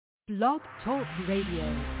Blog Talk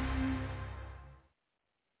Radio.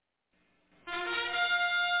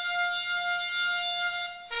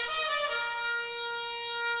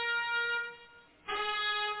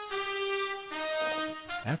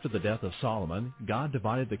 After the death of Solomon, God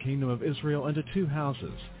divided the kingdom of Israel into two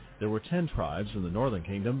houses. There were 10 tribes in the northern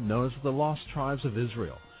kingdom known as the lost tribes of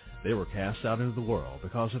Israel. They were cast out into the world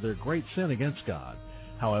because of their great sin against God.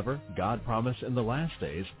 However, God promised in the last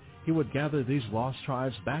days he would gather these lost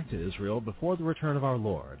tribes back to Israel before the return of our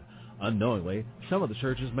Lord. Unknowingly, some of the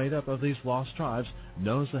churches made up of these lost tribes,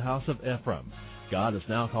 known as the house of Ephraim. God is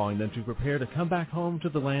now calling them to prepare to come back home to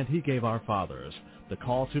the land he gave our fathers. The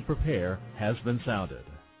call to prepare has been sounded.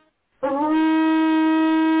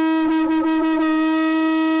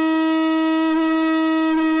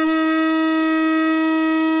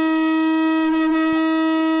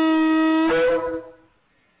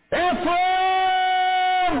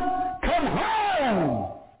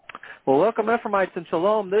 Well, welcome, Ephraimites, and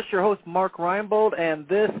Shalom. This is your host, Mark Reinbold, and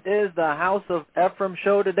this is the House of Ephraim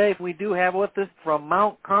show today. We do have with us from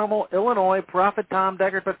Mount Carmel, Illinois, Prophet Tom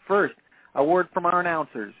Deckard. But first, a word from our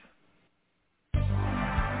announcers.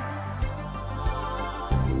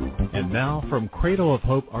 And now, from Cradle of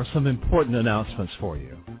Hope are some important announcements for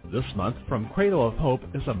you. This month, from Cradle of Hope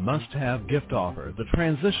is a must-have gift offer, the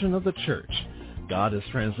transition of the church. God has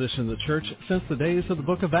transitioned the church since the days of the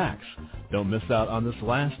book of Acts. Don't miss out on this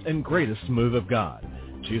last and greatest move of God.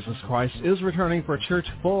 Jesus Christ is returning for a church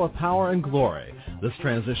full of power and glory. This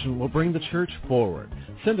transition will bring the church forward.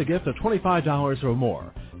 Send a gift of $25 or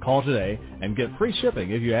more. Call today and get free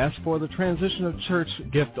shipping if you ask for the Transition of Church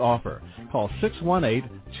gift offer. Call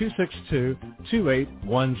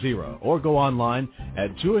 618-262-2810 or go online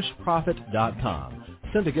at jewishprophet.com.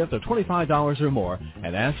 Send a gift of $25 or more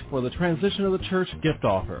and ask for the Transition of the Church gift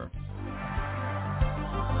offer.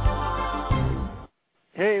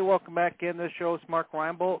 Hey, welcome back in. This show is Mark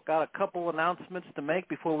Reinbold. Got a couple announcements to make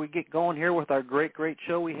before we get going here with our great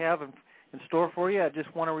show we have in store for you. I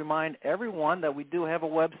just want to remind everyone that we do have a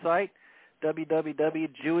website,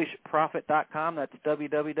 www.jewishprophet.com. That's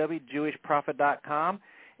www.jewishprophet.com.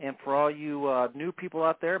 And for all you new people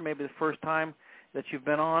out there, maybe the first time that you've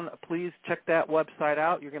been on, please check that website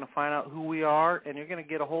out. You're going to find out who we are, and you're going to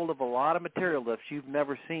get a hold of a lot of material that you've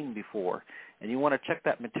never seen before. And you want to check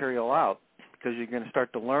that material out because you're going to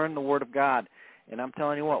start to learn the Word of God. And I'm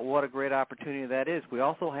telling you what a great opportunity that is. We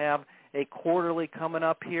also have a quarterly coming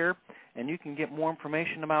up here, and you can get more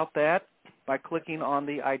information about that by clicking on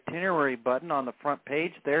the itinerary button on the front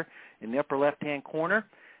page there in the upper left-hand corner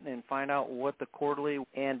and find out what the quarterly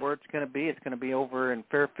and where it's going to be. It's going to be over in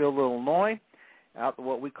Fairfield, Illinois, out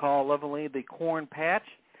what we call lovingly the Corn Patch,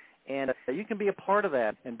 and you can be a part of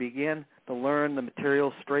that and begin to learn the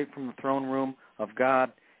material straight from the throne room of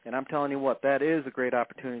God. And I'm telling you what, that is a great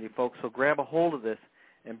opportunity, folks. So grab a hold of this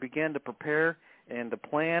and begin to prepare and to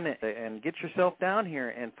plan and get yourself down here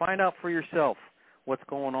and find out for yourself what's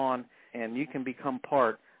going on, and you can become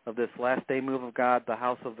part of this last day move of God, the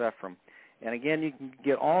House of Ephraim. And again, you can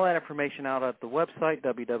get all that information out at the website,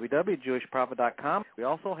 www.jewishprophet.com. We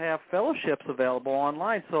also have fellowships available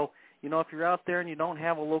online. So, if you're out there and you don't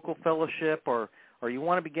have a local fellowship or you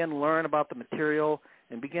want to begin to learn about the material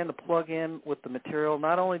and begin to plug in with the material,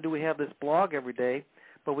 not only do we have this blog every day,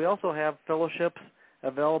 but we also have fellowships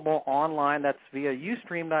available online. That's via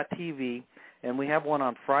ustream.tv, and we have one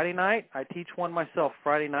on Friday night. I teach one myself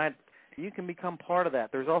Friday night. You can become part of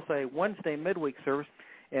that. There's also a Wednesday midweek service,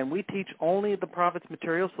 and we teach only the prophet's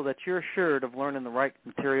material so that you're assured of learning the right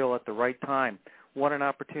material at the right time. What an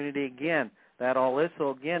opportunity, again, that all is.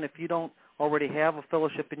 So, again, if you don't already have a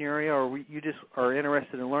fellowship in your area or you just are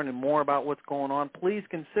interested in learning more about what's going on, please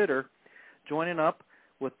consider joining up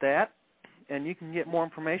with that. And you can get more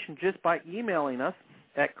information just by emailing us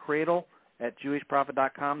at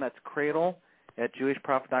cradle@jewishprophet.com. That's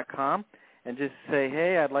cradle@jewishprophet.com. And just say,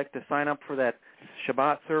 hey, I'd like to sign up for that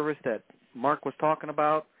Shabbat service that Mark was talking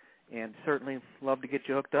about, and certainly love to get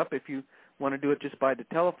you hooked up. If you want to do it just by the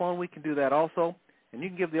telephone, we can do that also. And you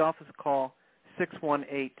can give the office a call,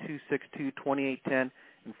 618-262-2810,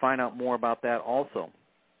 and find out more about that also.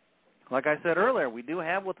 Like I said earlier, we do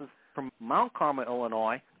have with us from Mount Carmel,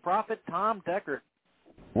 Illinois, Prophet Tom Deckard.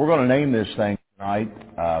 We're going to name this thing tonight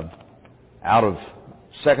out of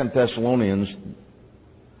 2 Thessalonians.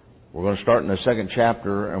 We're going to start in the second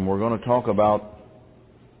chapter, and we're going to talk about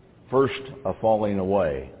first a falling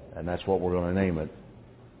away, and that's what we're going to name it.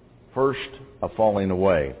 First a falling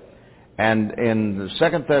away. And in the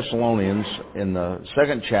 2 Thessalonians, in the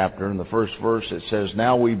second chapter, in the first verse, it says,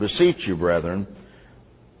 "Now we beseech you, brethren,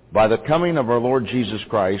 by the coming of our Lord Jesus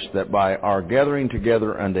Christ, that by our gathering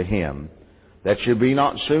together unto him, that you be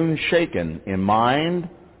not soon shaken in mind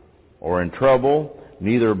or in trouble,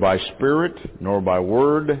 neither by spirit, nor by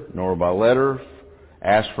word, nor by letter,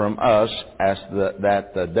 as from us,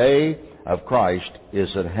 that the day of Christ is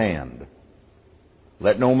at hand.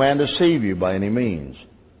 Let no man deceive you by any means,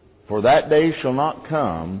 for that day shall not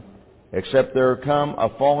come, except there come a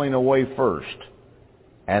falling away first,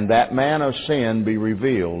 and that man of sin be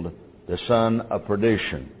revealed, the son of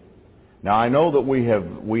perdition. Now I know that we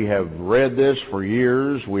have read this for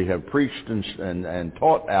years, we have preached and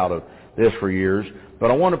taught out of this for years,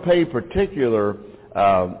 but I want to pay particular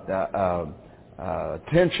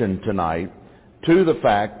attention tonight to the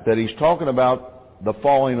fact that he's talking about the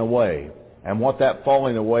falling away and what that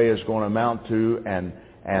falling away is going to amount to and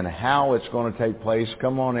how it's going to take place.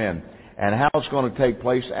 Come on in. And how it's going to take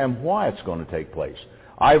place and why it's going to take place.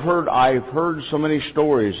 I've heard so many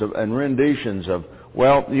stories and renditions of,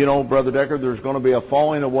 well, you know, Brother Deckard, there's going to be a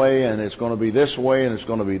falling away and it's going to be this way and it's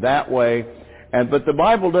going to be that way. But the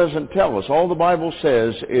Bible doesn't tell us. All the Bible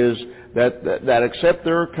says is that except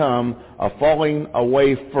there come a falling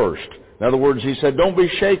away first. In other words, he said, don't be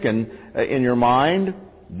shaken in your mind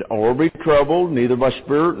or be troubled, neither by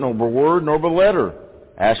spirit, nor by word, nor by letter,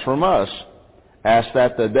 as from us, as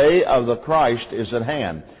that the day of the Christ is at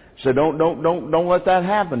hand. So don't let that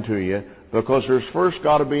happen to you, because there's first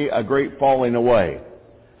got to be a great falling away.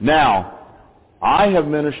 Now, I have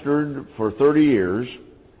ministered for 30 years,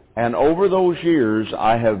 and over those years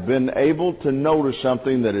I have been able to notice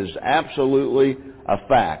something that is absolutely a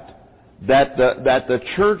fact. That the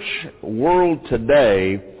church world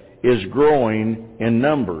today is growing in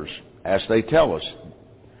numbers, as they tell us.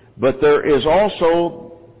 But there is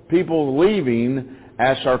also people leaving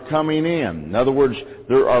as are coming in. In other words,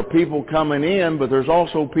 there are people coming in, but there's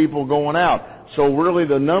also people going out. So really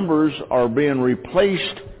the numbers are being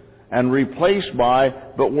replaced by,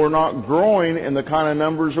 but we're not growing in the kind of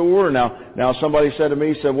numbers that we're. Now somebody said to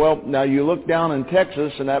me, well, now you look down in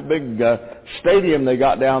Texas and that big stadium they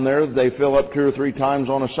got down there, they fill up 2 or 3 times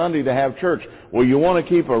on a Sunday to have church. Well, you want to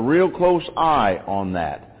keep a real close eye on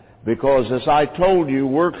that, because as I told you,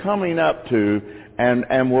 we're coming up to,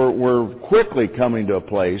 and we're quickly coming to a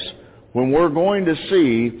place when we're going to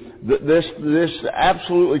see this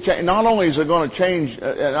absolutely change. Not only is it going to change,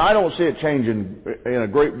 and I don't see it changing in a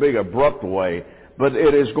great big abrupt way, but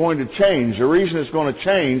it is going to change. The reason it's going to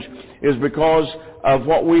change is because of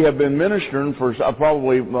what we have been ministering for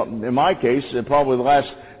probably, in my case, probably the last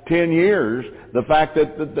 10 years, the fact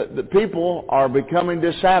that the people are becoming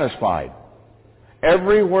dissatisfied.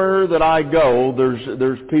 Everywhere that I go,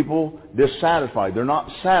 there's people dissatisfied. They're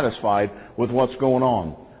not satisfied with what's going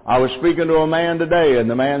on. I was speaking to a man today, and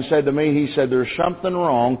the man said to me, he said, there's something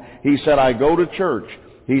wrong. He said, I go to church.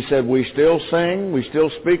 He said, we still sing, we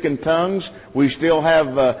still speak in tongues, we still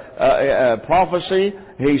have prophecy.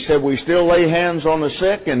 He said, we still lay hands on the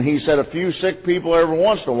sick, and he said, a few sick people every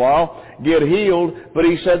once in a while get healed, but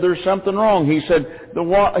he said, there's something wrong. He said,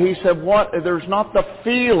 there's not the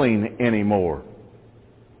feeling anymore.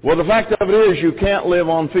 Well, the fact of it is, you can't live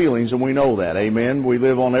on feelings, and we know that. Amen. We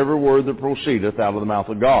live on every word that proceedeth out of the mouth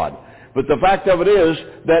of God. But the fact of it is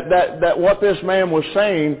that what this man was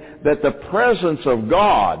saying, that the presence of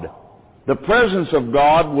God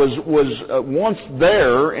was once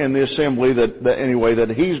there in the assembly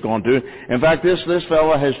that he's gone to. In fact, this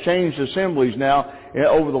fellow has changed assemblies now.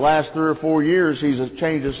 Over the last 3 or 4 years, he's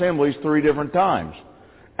changed assemblies 3 different times.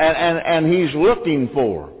 And he's looking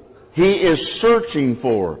for. He is searching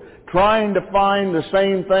for, trying to find the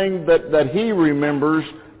same thing that he remembers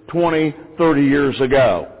 20, 30 years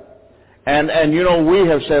ago. And you know, we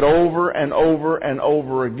have said over and over and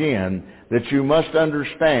over again that you must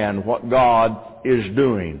understand what God is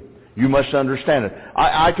doing. You must understand it.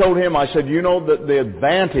 I told him, I said, you know, that the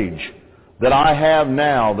advantage that I have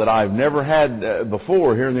now that I've never had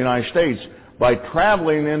before here in the United States, by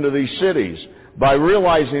traveling into these cities, by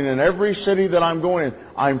realizing in every city that I'm going in,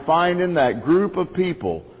 I'm finding that group of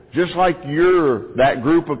people, just like you're that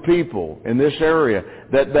group of people in this area,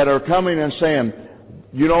 that are coming and saying,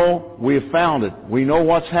 you know, we have found it. We know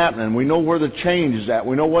what's happening. We know where the change is at.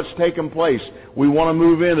 We know what's taking place. We want to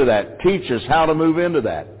move into that. Teach us how to move into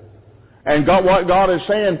that. And what God is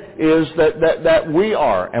saying is that we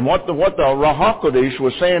are. And what the Rahakodesh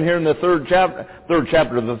was saying here in the third chapter,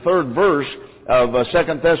 the 3rd verse of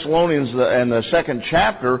 2 Thessalonians and the 2nd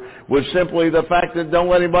chapter, was simply the fact that don't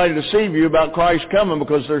let anybody deceive you about Christ coming,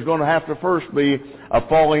 because there's going to have to first be a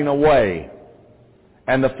falling away.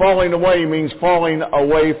 And the falling away means falling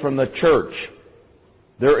away from the church.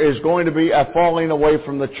 There is going to be a falling away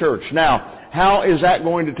from the church. Now, how is that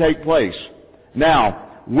going to take place?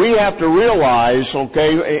 Now, we have to realize,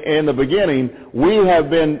 okay, in the beginning, we have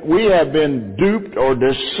been duped or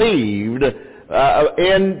deceived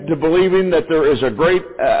into believing that there is a great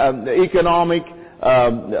economic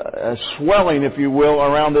swelling, if you will,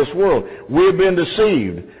 around this world. We've been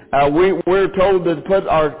deceived. We're told to put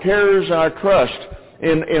our cares and our trust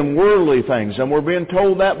in worldly things, and we're being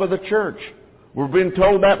told that by the church. We're being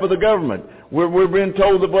told that by the government. We're being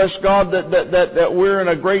told, to bless God, that we're in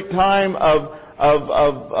a great time of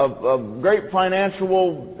great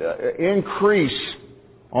financial increase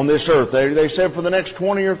on this earth. They said for the next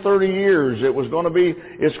 20 or 30 years it's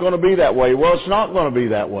going to be that way. Well, it's not going to be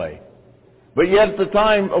that way. But yet at the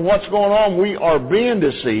time of what's going on, we are being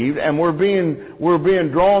deceived and we're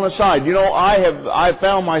being drawn aside. You know, I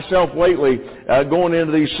found myself lately going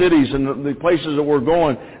into these cities and the places that we're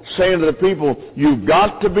going, saying to the people, you've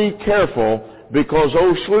got to be careful because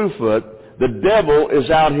old Slewfoot, the devil, is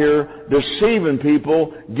out here deceiving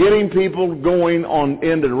people, getting people going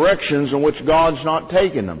into directions in which God's not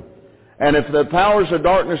taking them. And if the powers of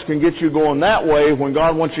darkness can get you going that way when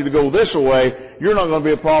God wants you to go this way, you're not going to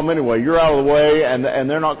be a problem anyway. You're out of the way, and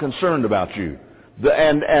they're not concerned about you.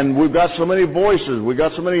 And we've got so many voices. We've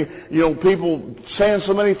got so many, people saying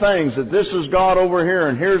so many things, that this is God over here,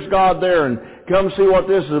 and here's God there, and come see what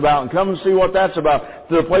this is about, and come and see what that's about.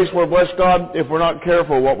 To the place where, bless God, if we're not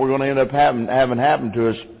careful, what we're going to end up having happen to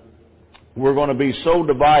us, we're going to be so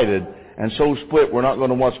divided and so split, we're not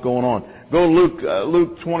going to know what's going on. Go to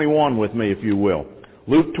Luke 21 with me, if you will.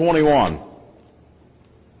 Luke 21.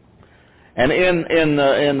 And in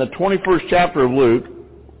the 21st chapter of Luke,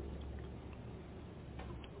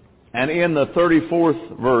 and in the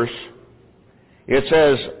 34th verse, it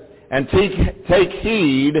says, and take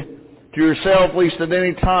heed to yourself, lest at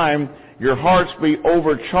any time your hearts be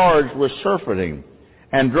overcharged with surfeiting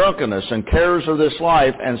and drunkenness and cares of this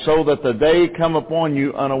life, and so that the day come upon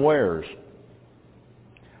you unawares.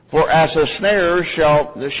 For as a snare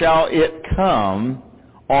shall it come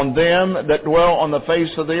on them that dwell on the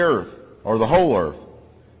face of the earth, or the whole earth.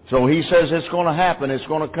 So he says it's going to happen, it's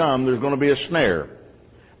going to come, there's going to be a snare.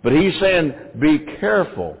 But he's saying, be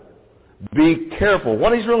careful. Be careful.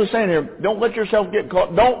 What he's really saying here, don't let yourself get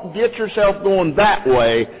caught. Don't get yourself going that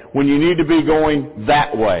way when you need to be going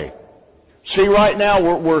that way. See, right now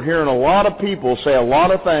we're hearing a lot of people say a lot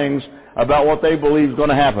of things about what they believe is going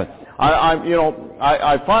to happen.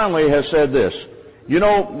 I finally have said this.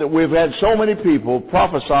 We've had so many people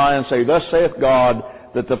prophesy and say, thus saith God,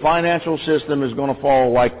 that the financial system is going to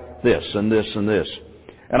fall like this and this and this.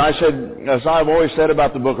 And I said, as I've always said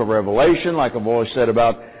about the book of Revelation, like I've always said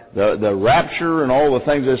about the rapture and all the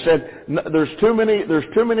things I said, there's too many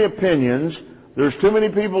opinions. There's too many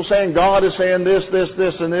people saying God is saying this, this,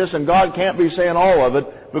 this, and this, and God can't be saying all of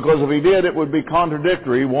it, because if He did, it would be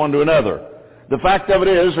contradictory one to another. The fact of it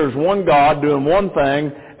is, there's one God doing one thing,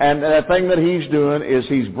 and that thing that He's doing is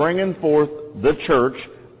He's bringing forth the church,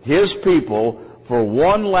 His people, for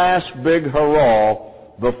one last big hurrah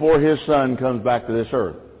before His Son comes back to this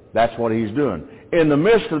earth. That's what He's doing. In the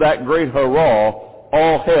midst of that great hurrah,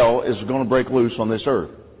 all hell is going to break loose on this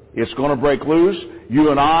earth. It's going to break loose.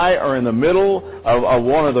 You and I are in the middle of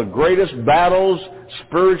one of the greatest battles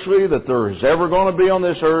spiritually that there is ever going to be on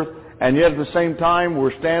this earth, and yet at the same time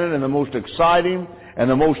we're standing in the most exciting and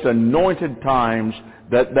the most anointed times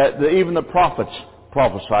that even the prophets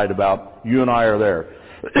prophesied about. You and I are there.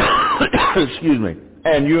 Excuse me.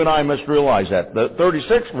 And you and I must realize that. The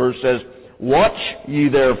 36th verse says, watch ye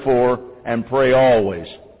therefore and pray always.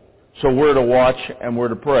 So we're to watch and we're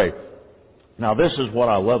to pray. Now this is what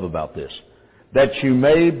I love about this. That you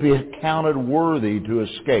may be accounted worthy to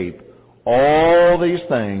escape all these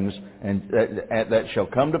things and that shall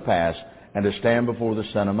come to pass, and to stand before the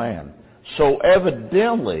Son of Man. So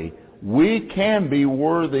evidently, we can be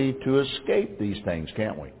worthy to escape these things,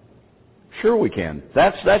 can't we? Sure we can.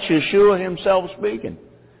 That's Yeshua Himself speaking.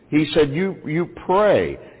 He said, you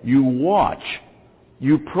pray, you watch.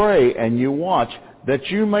 You pray and you watch, that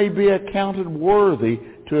you may be accounted worthy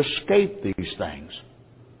to escape these things.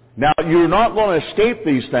 Now, you're not going to escape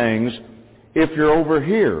these things if you're over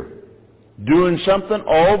here, doing something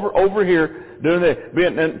over here, doing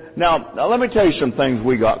that. Now, let me tell you some things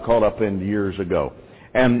we got caught up in years ago.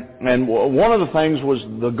 And one of the things was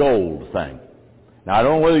the gold thing. Now, I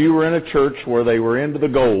don't know whether you were in a church where they were into the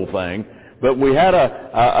gold thing, but we had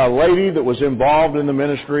a lady that was involved in the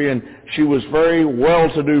ministry, and she was very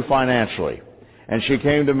well-to-do financially. And she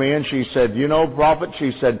came to me and she said, prophet,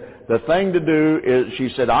 she said, the thing to do is, she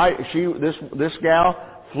said, this gal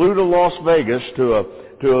flew to Las Vegas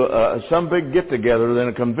to some big get-together in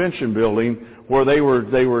a convention building where they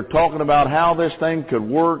were talking about how this thing could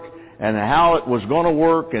work and how it was going to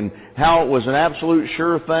work and how it was an absolute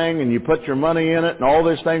sure thing, and you put your money in it, and all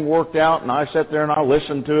this thing worked out, and I sat there and I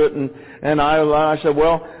listened to it, and I said,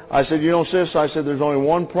 well, I said, you know, sis, I said, there's only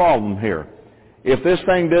one problem here. If this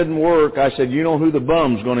thing didn't work, I said, you know who the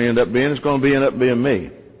bum's going to end up being? It's going to end up being me.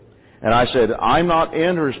 And I said, I'm not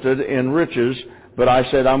interested in riches, but I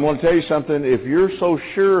said, I'm going to tell you something. If you're so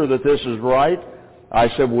sure that this is right, I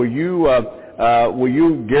said, will you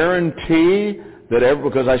guarantee that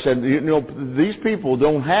because I said, you know, these people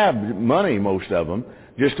don't have money, most of them,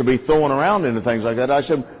 just to be throwing around into things like that. I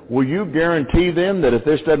said, will you guarantee them that if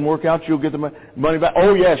this doesn't work out, you'll get the money back?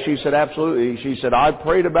 Oh, yes, she said, absolutely. She said, I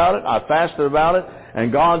prayed about it, I fasted about it,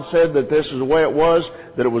 and God said that this is the way it was,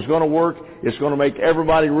 that it was going to work. It's going to make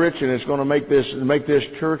everybody rich, and it's going to make this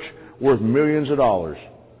church worth millions of dollars.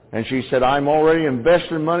 And she said, I'm already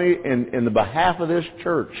investing money in the behalf of this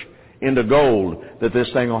church into gold that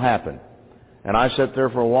this thing will happen. And I sat there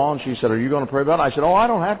for a while, and she said, are you going to pray about it? I said, oh, I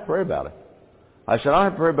don't have to pray about it. I said, I don't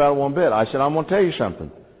have to pray about it one bit. I said, I'm going to tell you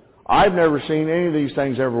something. I've never seen any of these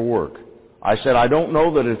things ever work. I said, I don't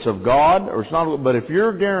know that it's of God or it's not, but if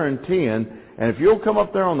you're guaranteeing, and if you'll come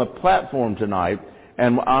up there on the platform tonight,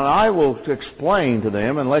 and I will explain to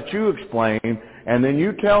them and let you explain, and then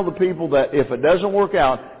you tell the people that if it doesn't work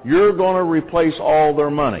out, you're going to replace all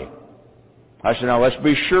their money. I said, now let's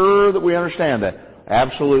be sure that we understand that.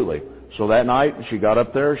 Absolutely. So that night, she got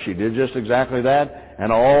up there, she did just exactly that,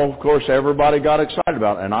 and of course, everybody got excited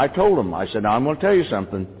about it. And I told them, I said, now I'm going to tell you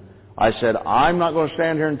something. I said, I'm not going to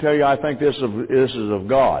stand here and tell you I think this is of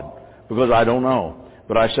God, because I don't know.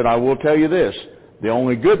 But I said, I will tell you this. The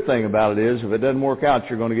only good thing about it is, if it doesn't work out,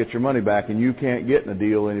 you're going to get your money back, and you can't get in a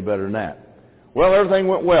deal any better than that. Well, everything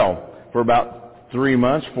went well for about 3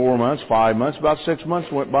 months, 4 months, 5 months. About 6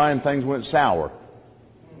 months went by, and things went sour.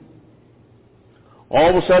 All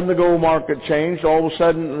of a sudden, the gold market changed. All of a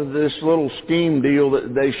sudden, this little scheme deal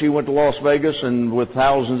that she went to Las Vegas, and with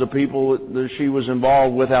thousands of people that she was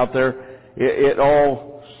involved with out there, it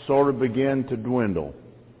all sort of began to dwindle.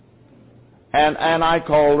 And I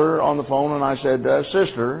called her on the phone, and I said,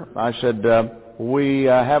 sister, I said, we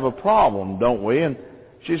have a problem, don't we? And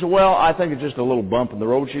she said, well, I think it's just a little bump in the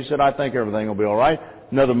road. She said, I think everything will be all right.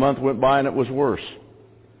 Another month went by, and it was worse.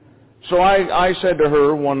 So I said to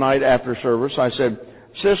her one night after service, I said,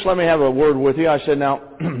 sis, let me have a word with you. I said, now,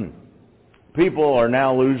 people are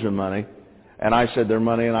now losing money. And I said, their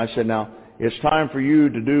money. And I said, now, it's time for you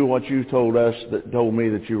to do what you told me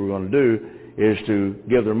that you were going to do, is to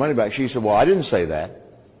give their money back. She said, well, I didn't say that.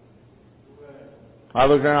 I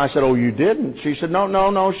looked at her and I said, oh, you didn't? She said,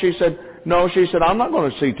 no. She said, no. She said, I'm not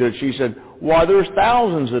going to see to it. She said, why, there's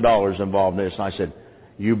thousands of dollars involved in this. And I said,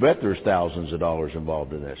 you bet there's thousands of dollars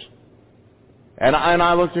involved in this. And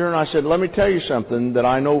I looked at her and I said, let me tell you something that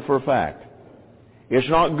I know for a fact. It's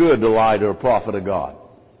not good to lie to a prophet of God.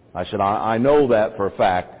 I said, I know that for a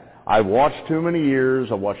fact. I've watched too many years.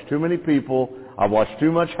 I've watched too many people. I've watched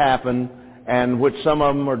too much happen, and which some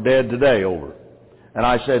of them are dead today over. And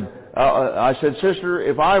I said, sister,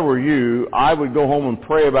 if I were you, I would go home and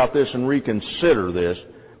pray about this and reconsider this,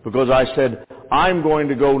 because I said, I'm going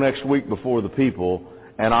to go next week before the people,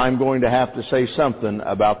 and I'm going to have to say something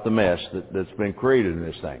about the mess that's been created in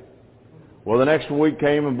this thing. Well, the next week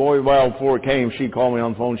came, and before it came, she called me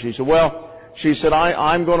on the phone. She said,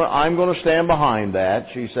 I'm going to stand behind that.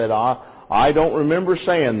 She said, I don't remember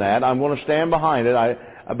saying that. I'm going to stand behind it.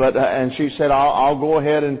 And she said, I'll go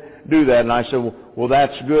ahead and do that. And I said, well,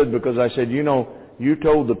 that's good, because I said, you know, you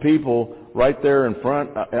told the people right there in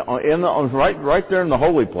front, right there in the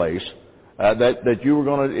holy place, that you were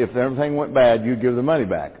going to, if everything went bad, you'd give the money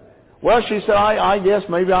back. Well, she said, I guess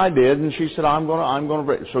maybe I did. And she said, I'm going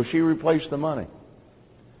to, so she replaced the money.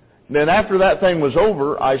 Then after that thing was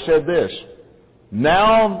over, I said this,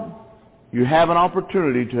 now you have an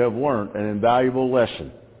opportunity to have learned an invaluable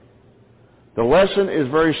lesson. The lesson is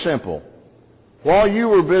very simple. While you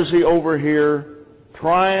were busy over here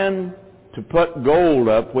trying to put gold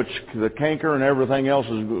up, which the canker and everything else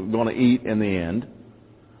is going to eat in the end,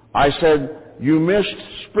 I said, you missed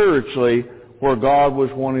spiritually where God was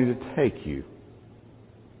wanting to take you.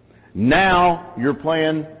 Now you're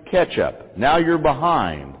playing catch up. Now you're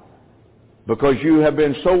behind, because you have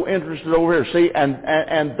been so interested over here. See,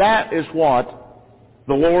 and that is what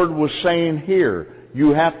the Lord was saying here.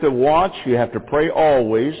 You have to watch, you have to pray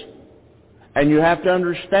always, and you have to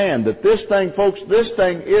understand that this thing, folks, this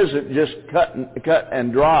thing isn't just cut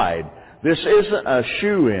and dried. This isn't a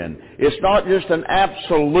shoe-in. It's not just an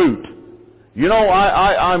absolute. You know,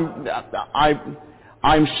 I'm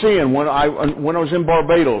seeing when I was in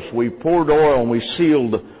Barbados, we poured oil and we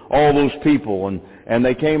sealed all those people, and And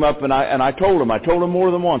they came up, and I told them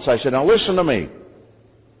more than once. I said, now listen to me.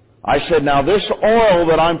 I said, now this oil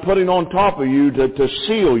that I'm putting on top of you to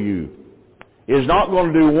seal you is not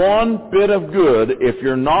going to do one bit of good if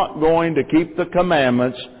you're not going to keep the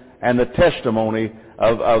commandments and the testimony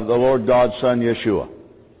of the Lord God's Son, Yeshua.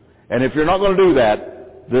 And if you're not going to do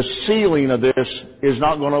that, the sealing of this isn't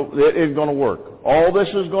going to work. All this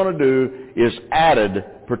is going to do is added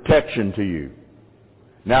protection to you.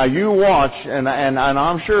 Now you watch, and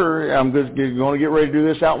I'm sure I'm going to get ready to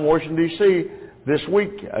do this out in Washington, D.C. this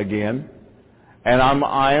week again, and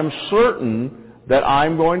I am certain that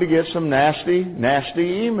I'm going to get some nasty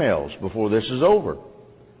emails before this is over.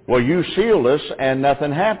 Well, you sealed us and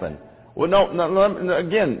nothing happened. Well, no,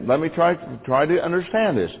 again, let me try to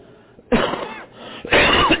understand this.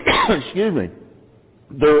 Excuse me.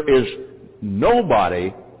 There is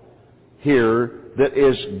nobody here that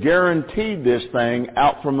is guaranteed this thing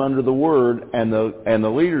out from under the Word and the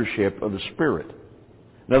leadership of the Spirit.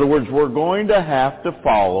 In other words, we're going to have to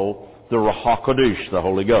follow the Ruach HaKodesh, the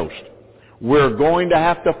Holy Ghost. We're going to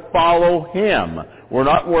have to follow Him. We're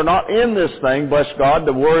not in this thing, bless God,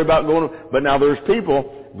 to worry about going. But now there's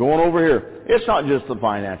people going over here. It's not just the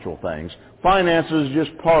financial things. Finance is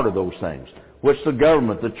just part of those things. Which the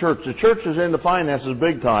government, the church is into finances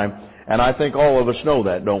big time, and I think all of us know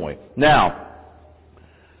that, don't we? Now,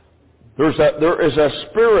 there is a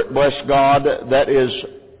spirit, bless God, that is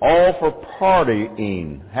all for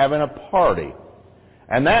partying, having a party.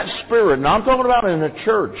 And that spirit, and I'm talking about in the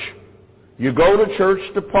church. You go to church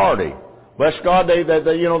to party. Bless God, they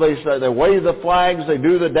wave the flags, they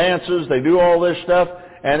do the dances, they do all this stuff,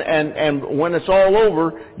 and when it's all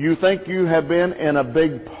over, you think you have been in a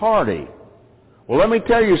big party. Well, let me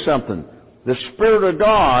tell you something. The Spirit of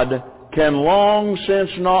God can long since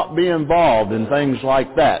not be involved in things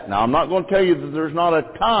like that. Now, I'm not going to tell you that there's not a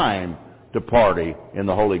time to party in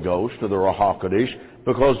the Holy Ghost or the Ruach HaKodesh,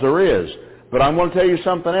 because there is. But I'm going to tell you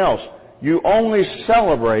something else. You only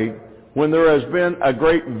celebrate when there has been a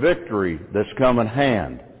great victory that's come in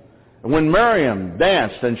hand. When Miriam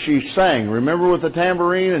danced and she sang, remember with the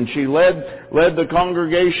tambourine, and she led the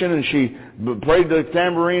congregation, and she played the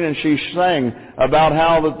tambourine, and she sang about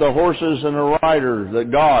how that the horses and the riders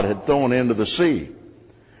that God had thrown into the sea.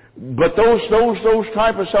 But those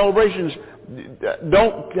type of celebrations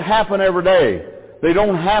don't happen every day. They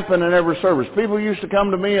don't happen in every service. People used to come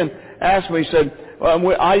to me and ask me, said,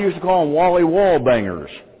 I used to call them Wally Wall bangers.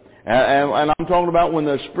 And I'm talking about when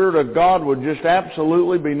the Spirit of God would just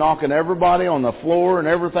absolutely be knocking everybody on the floor and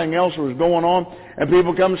everything else that was going on. And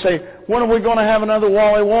people come and say, when are we going to have another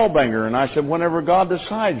Wally Wall banger? And I said, whenever God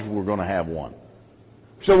decides we're going to have one.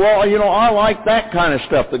 So, well, I like that kind of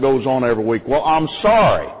stuff that goes on every week. Well, I'm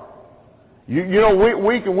sorry.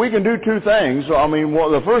 We can do two things.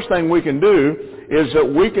 The first thing we can do is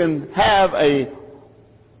that we can have a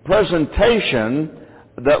presentation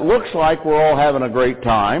that looks like we're all having a great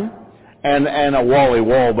time, and a Wally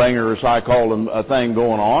Wall banger, as I call them, a thing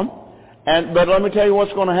going on. But let me tell you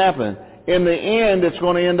what's going to happen. In the end, it's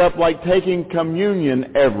going to end up like taking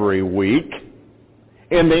communion every week.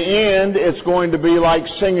 In the end, it's going to be like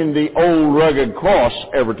singing the old rugged cross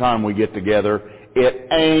every time we get together. It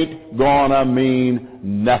ain't gonna mean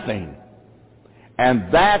nothing.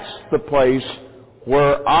 And that's the place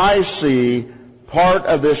where I see part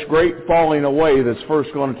of this great falling away that's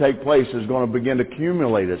first going to take place is going to begin to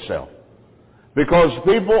accumulate itself. Because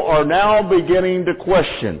people are now beginning to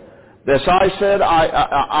question. As I said,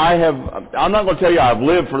 I'm not going to tell you I've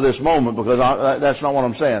lived for this moment, because that's not what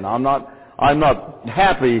I'm saying. I'm not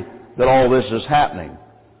happy that all this is happening.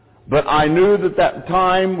 But I knew that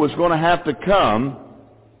time was going to have to come.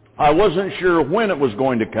 I wasn't sure when it was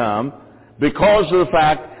going to come, because of the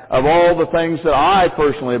fact of all the things that I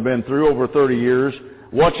personally have been through over 30 years,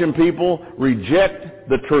 watching people reject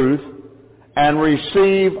the truth and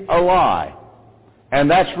receive a lie. And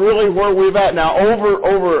that's really where we've at. Now,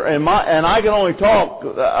 and I can only talk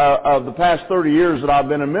of the past 30 years that I've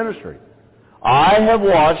been in ministry. I have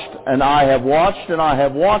watched, and I have watched, and I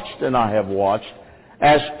have watched, and I have watched,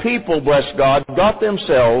 as people, bless God, got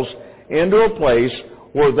themselves into a place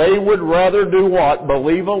where they would rather do what?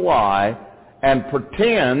 Believe a lie and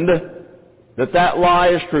pretend that lie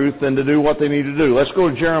is truth than to do what they need to do. Let's go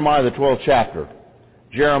to Jeremiah, the 12th chapter.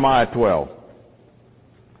 Jeremiah 12.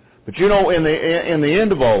 But in the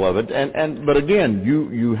end of all of it, but again,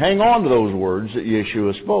 you hang on to those words that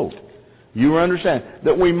Yeshua spoke. You understand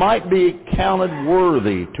that we might be counted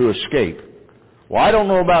worthy to escape. Well, I don't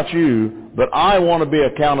know about you, but I want to be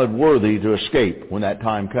accounted worthy to escape when that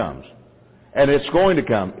time comes. And it's going to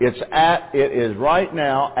come. It is right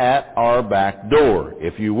now at our back door,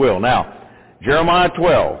 if you will. Now, Jeremiah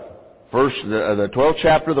 12, the 12th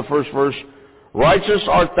chapter, the first verse. Righteous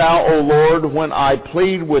art thou, O Lord, when I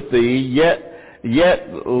plead with thee,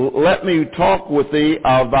 yet let me talk with thee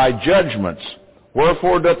of thy judgments.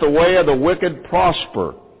 Wherefore doth the way of the wicked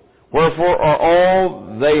prosper? Wherefore are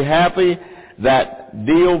all they happy that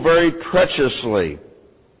deal very treacherously?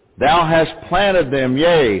 Thou hast planted them,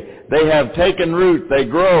 yea, they have taken root, they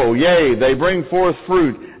grow, yea, they bring forth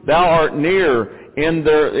fruit. Thou art near in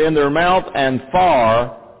their mouth and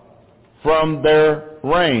far from their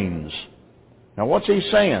reigns. Now what's he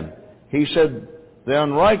saying? He said, the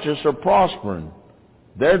unrighteous are prospering.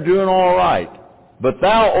 They're doing all right. But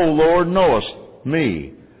thou, O Lord, knowest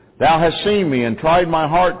me. Thou hast seen me and tried my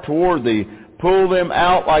heart toward thee. Pull them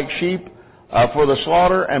out like sheep for the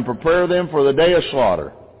slaughter and prepare them for the day of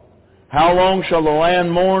slaughter. How long shall the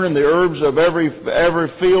land mourn and the herbs of every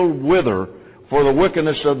field wither for the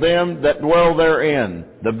wickedness of them that dwell therein?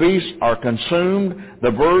 The beasts are consumed,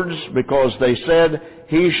 the birds, because they said,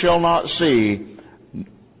 he shall not see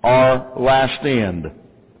our last end.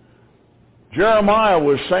 Jeremiah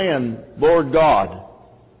was saying, Lord God,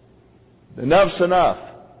 enough's enough.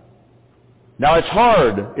 Now it's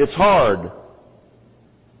hard. It's hard.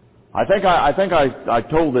 I think I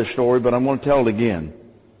told this story, but I'm going to tell it again.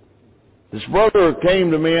 This brother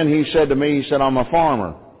came to me and he said, I'm a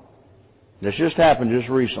farmer. This just happened just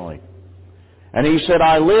recently. And he said,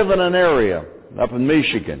 I live in an area up in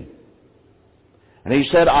Michigan. And he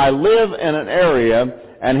said, I live in an area,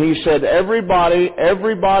 and he said, everybody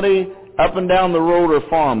up and down the road are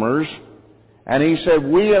farmers. And he said,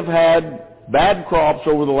 we have had bad crops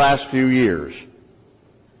over the last few years.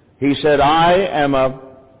 He said, I am a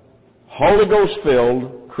Holy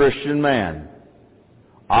Ghost-filled Christian man.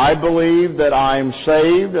 I believe that I'm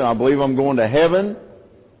saved, and I believe I'm going to heaven.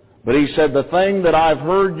 But he said, the thing that I've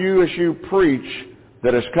heard you as you preach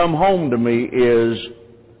that has come home to me is,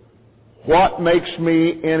 what makes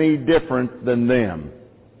me any different than them?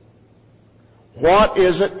 What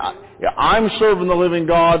is it? I'm serving the living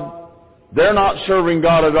God. They're not serving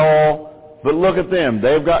God at all. But look at them.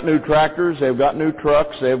 They've got new tractors. They've got new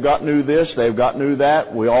trucks. They've got new this. They've got new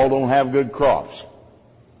that. We all don't have good crops.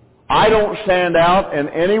 I don't stand out in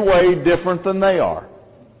any way different than they are.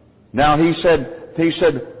 Now he said,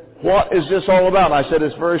 what is this all about? And I said,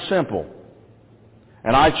 it's very simple.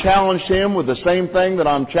 And I challenged him with the same thing that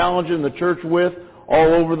I'm challenging the church with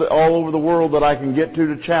all over the world that I can get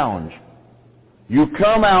to challenge. You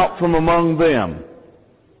come out from among them.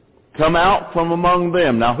 Come out from among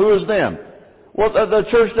them. Now who is them? Well, the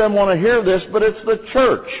church doesn't want to hear this, but it's the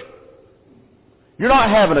church. You're not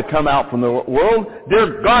having to come out from the world.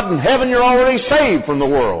 Dear God in heaven, you're already saved from the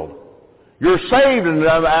world. You're saved, and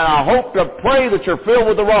I hope to pray that you're filled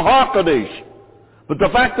with the Ruach HaKodesh. But the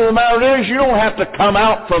fact of the matter is, you don't have to come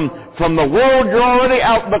out from the world. You're already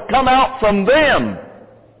out, but come out from them.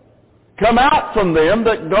 Come out from them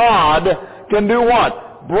that God can do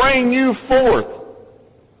what? Bring you forth.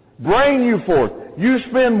 Bring you forth. You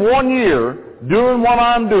spend 1 year doing what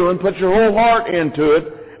I'm doing, put your whole heart into it,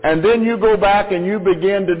 and then you go back and you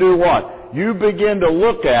begin to do what? You begin to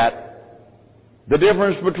look at the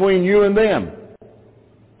difference between you and them.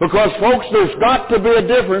 Because, folks, there's got to be a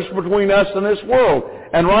difference between us and this world.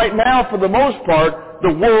 And right now, for the most part,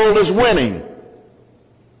 the world is winning.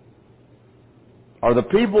 Are the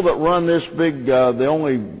people that run this big, the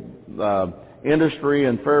only industry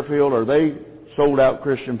in Fairfield, are they sold-out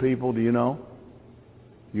Christian people? Do you know?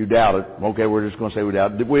 You doubt it. Okay, we're just going to say we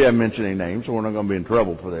doubt it. We haven't mentioned any names, so we're not going to be in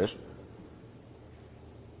trouble for this.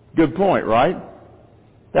 Good point, right?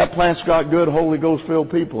 That plant's got good Holy Ghost-filled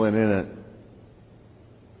people in it.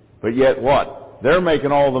 But yet what? They're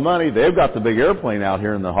making all the money. They've got the big airplane out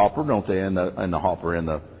here in the hopper, don't they? In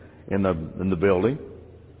the building.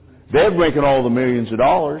 They're making all the millions of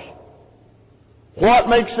dollars. What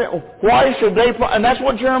makes them? Why should they? And that's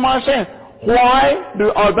what Jeremiah's saying. Why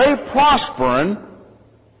are they prospering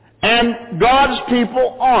and God's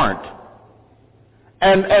people aren't?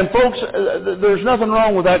 And folks, there's nothing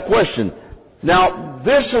wrong with that question. Now,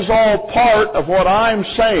 this is all part of what I'm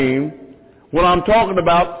saying when I'm talking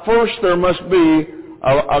about, first there must be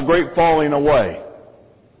a great falling away.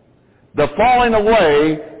 The falling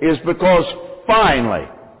away is because finally,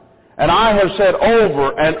 and I have said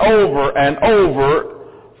over and over and over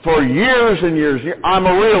for years and years, I'm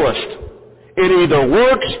a realist. It either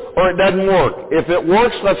works or it doesn't work. If it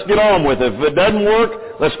works, let's get on with it. If it doesn't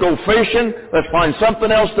work, let's go fishing. Let's find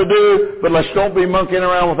something else to do, but let's don't be monkeying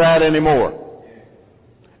around with that anymore.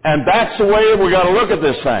 And that's the way we got to look at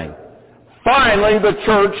this thing. Finally, the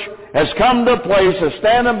church has come to a place of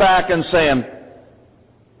standing back and saying,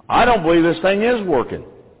 I don't believe this thing is working.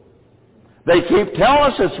 They keep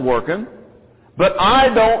telling us it's working, but I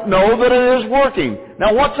don't know that it is working.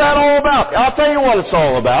 Now, what's that all about? I'll tell you what it's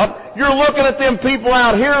all about. You're looking at them people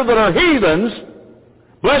out here that are heathens,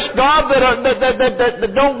 bless God,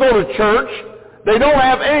 that don't go to church. They don't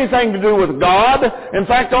have anything to do with God. In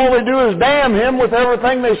fact, all they do is damn Him with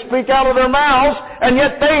everything they speak out of their mouths, and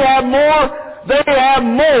yet they have more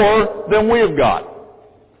than we've got.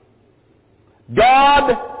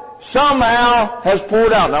 God somehow has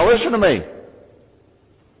poured out. Now listen to me.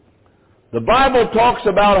 The Bible talks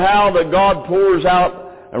about how that God pours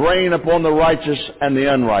out rain upon the righteous and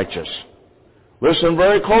the unrighteous. Listen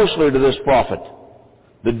very closely to this prophet.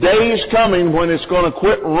 The day is coming when it's going to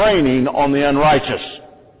quit raining on the unrighteous.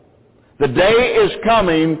 The day is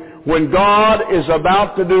coming when God is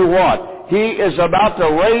about to do what? He is about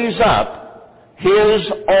to raise up His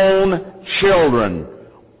own children.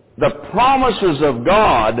 The promises of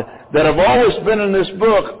God that have always been in this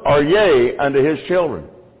book are yea unto His children.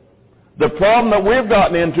 The problem that we've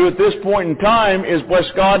gotten into at this point in time is, bless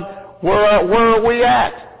God, where are we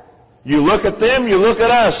at? You look at them, you look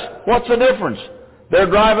at us. What's the difference? They're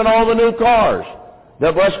driving all the new cars.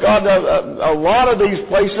 That, bless God, a lot of these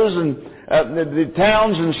places and the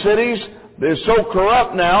towns and cities, they're so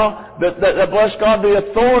corrupt now that, bless God, the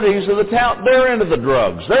authorities of the town, they're into the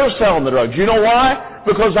drugs. They're selling the drugs. You know why?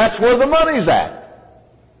 Because that's where the money's at.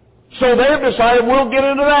 So they've decided we'll get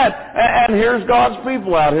into that. And here's God's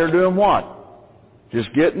people out here doing what?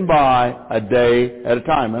 Just getting by a day at a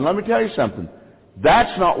time. And let me tell you something.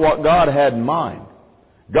 That's not what God had in mind.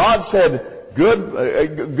 God said,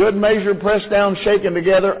 good measure pressed down, shaken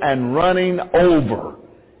together, and running over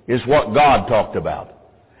is what God talked about.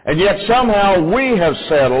 And yet somehow we have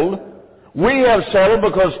settled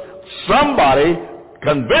because somebody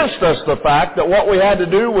convinced us the fact that what we had to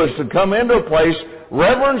do was to come into a place,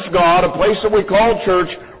 reverence God, a place that we call church,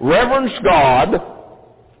 reverence God,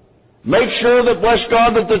 make sure that, bless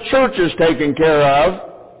God, that the church is taken care of.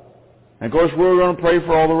 And of course, we're going to pray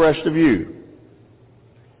for all the rest of you.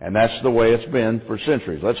 And that's the way it's been for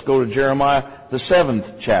centuries. Let's go to Jeremiah, the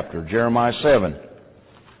 7th chapter, Jeremiah 7.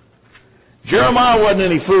 Jeremiah wasn't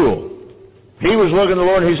any fool. He was looking at the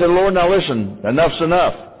Lord and he said, Lord, now listen, enough's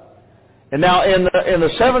enough. And now in the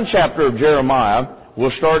 7th chapter of Jeremiah,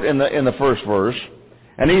 we'll start in the first verse.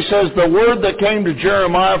 And he says, the word that came to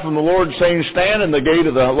Jeremiah from the Lord, saying, stand in the gate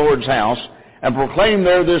of the Lord's house, and proclaim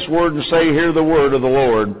there this word, and say, hear the word of the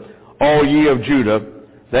Lord, all ye of Judah,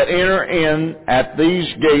 that enter in at these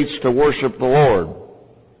gates to worship the Lord.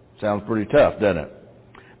 Sounds pretty tough, doesn't it?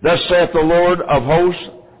 Thus saith the Lord of hosts,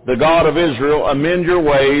 the God of Israel, amend your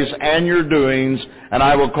ways and your doings, and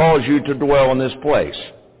I will cause you to dwell in this place.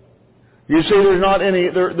 You see,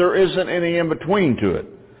 there isn't any in between to it.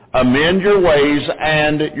 Amend your ways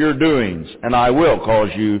and your doings, and I will cause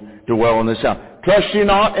you to dwell in this house. Trust ye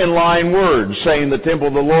not in lying words, saying, the temple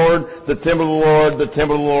of the Lord, the temple of the Lord, the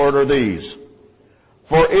temple of the Lord are these.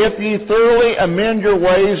 For if ye thoroughly amend your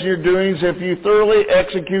ways and your doings, if ye thoroughly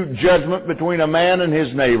execute judgment between a man and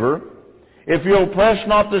his neighbor, if ye oppress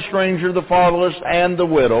not the stranger, the fatherless, and the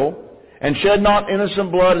widow, and shed not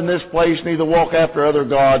innocent blood in this place, neither walk after other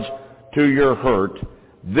gods to your hurt,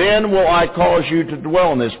 then will I cause you to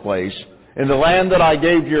dwell in this place, in the land that I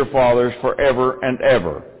gave to your fathers forever and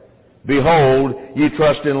ever. Behold, ye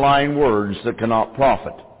trust in lying words that cannot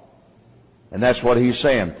profit. And that's what he's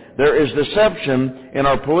saying. There is deception in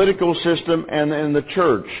our political system and in the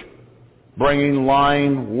church, bringing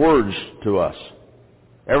lying words to us.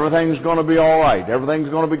 Everything's going to be all right. Everything's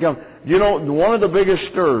going to become... You know, one of the biggest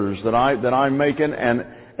stirs that I'm making, and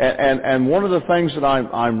one of the things that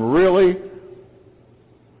I'm really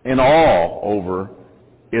in awe over,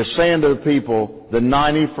 is saying to the people, the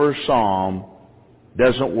 91st Psalm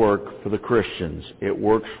doesn't work for the Christians. It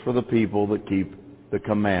works for the people that keep the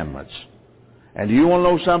commandments. And do you want to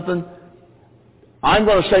know something? I'm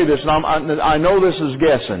going to say this, and I know this is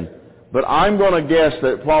guessing, but I'm going to guess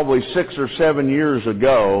that probably 6 or 7 years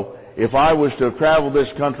ago, if I was to have traveled this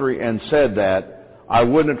country and said that, I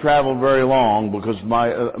wouldn't have traveled very long, because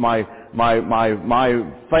my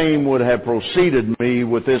fame would have preceded me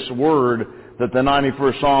with this word that the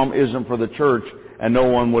 91st Psalm isn't for the church, and no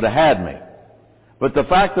one would have had me. But the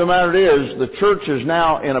fact of the matter is, the church is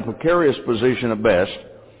now in a precarious position at best,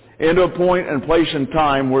 into a point and place in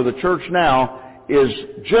time where the church now is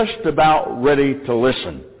just about ready to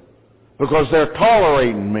listen, because they're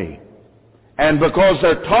tolerating me. And because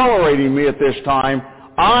they're tolerating me at this time,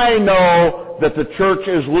 I know that the church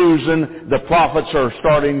is losing, the prophets are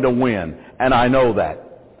starting to win, and I know that.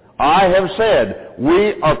 I have said,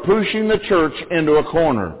 we are pushing the church into a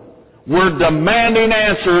corner. We're demanding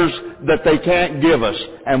answers that they can't give us,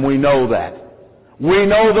 and we know that. We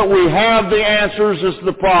know that we have the answers as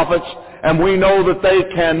the prophets, and we know that they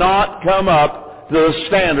cannot come up to the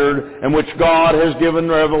standard in which God has given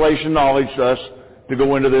revelation knowledge to us to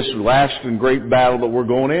go into this last and great battle that we're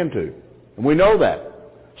going into. And we know that.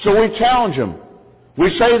 So we challenge them. We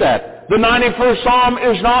say that. The 91st Psalm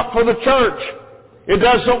is not for the church. It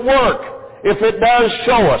doesn't work. If it does,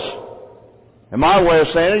 show us. And my way of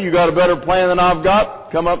saying it, you got a better plan than I've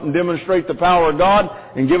got? Come up and demonstrate the power of God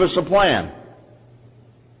and give us a plan.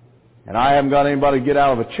 And I haven't got anybody to get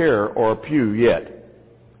out of a chair or a pew yet.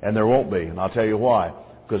 And there won't be. And I'll tell you why.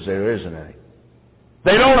 Because there isn't any.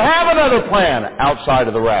 They don't have another plan outside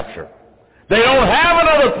of the rapture. They don't have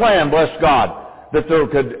another plan, bless God, that there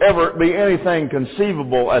could ever be anything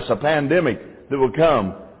conceivable as a pandemic that would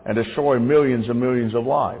come and destroy millions and millions of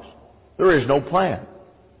lives. There is no plan.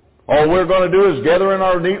 All we're going to do is gather in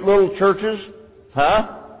our neat little churches,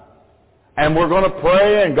 and we're going to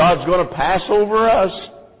pray and God's going to pass over us.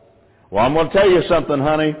 Well, I'm going to tell you something,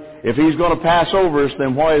 honey. If He's going to pass over us,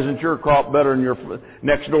 then why isn't your crop better than your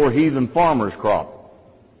next door heathen farmer's crop?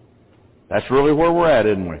 That's really where we're at,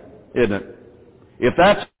 isn't it? If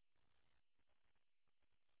that's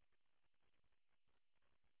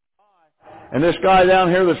and this guy down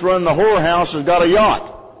here that's running the whorehouse has got a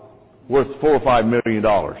yacht worth $4 or $5 million.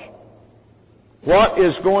 What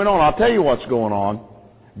is going on? I'll tell you what's going on.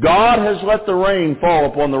 God has let the rain fall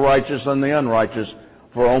upon the righteous and the unrighteous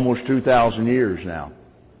for almost 2,000 years now.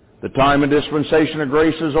 The time and dispensation of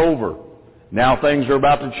grace is over. Now things are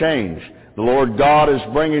about to change. The Lord God is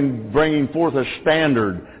bringing forth a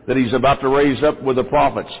standard that He's about to raise up with the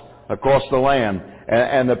prophets across the land.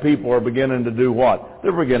 And the people are beginning to do what?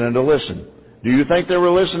 They're beginning to listen. Do you think they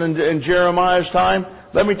were listening in Jeremiah's time?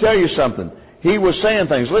 Let me tell you something. He was saying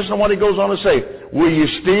things. Listen to what he goes on to say. Will you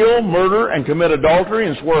steal, murder, and commit adultery,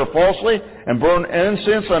 and swear falsely, and burn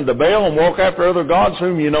incense unto Baal, and walk after other gods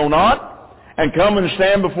whom you know not? And come and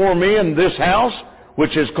stand before me in this house,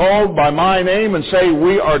 which is called by my name, and say,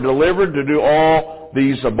 we are delivered to do all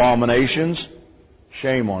these abominations?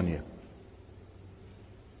 Shame on you.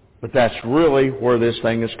 But that's really where this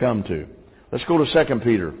thing has come to. Let's go to 2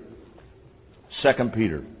 Peter. 2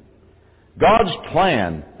 Peter. God's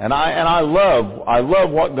plan, and I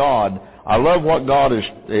love what God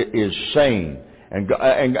is saying,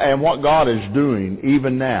 and what God is doing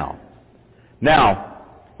even now. Now,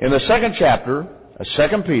 in the 2nd chapter of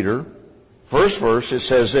 2 Peter, first verse, it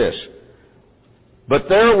says this: But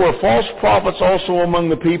there were false prophets also among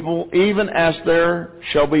the people, even as there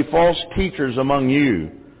shall be false teachers among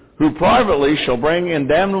you, who privately shall bring in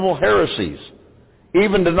damnable heresies,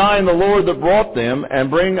 even denying the Lord that brought them, and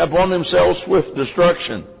bring upon themselves swift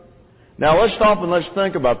destruction. Now let's stop and let's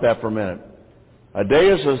think about that for a minute. A day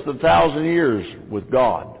is as 1,000 years with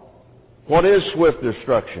God. What is swift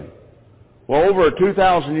destruction? Well, over a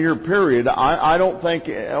 2,000-year period, I don't think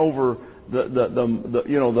over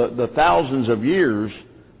the thousands of years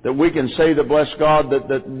that we can say that, bless God,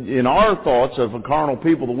 that in our thoughts of a carnal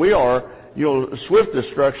people that we are, swift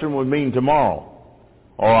destruction would mean tomorrow.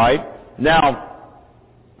 All right? Now,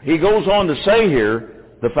 he goes on to say here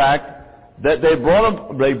the fact that they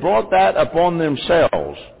brought that upon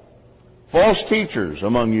themselves. False teachers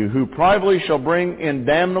among you, who privately shall bring in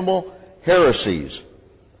damnable heresies,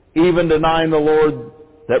 even denying the Lord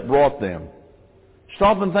that brought them.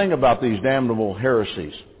 Stop and think about these damnable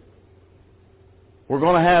heresies. We're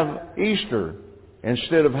going to have Easter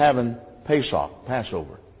instead of having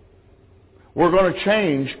Passover. We're going to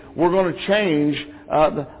change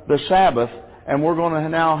the Sabbath, and we're going to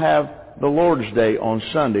now have the Lord's Day on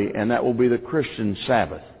Sunday, and that will be the Christian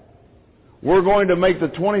Sabbath. We're going to make the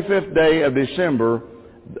 25th day of December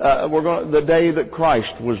the day that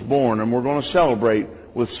Christ was born, and we're going to celebrate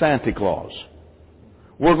with Santa Claus.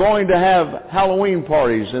 We're going to have Halloween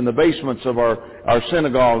parties in the basements of our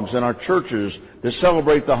synagogues and our churches to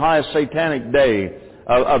celebrate the highest satanic day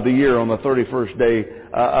of the year on the 31st day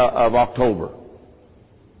of October.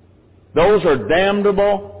 Those are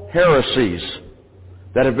damnable heresies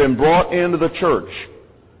that have been brought into the church.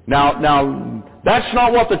 Now, that's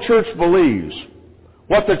not what the church believes.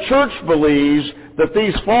 What the church believes, that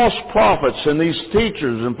these false prophets and these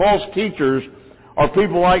teachers and false teachers are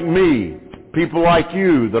people like me, people like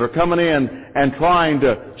you, that are coming in and trying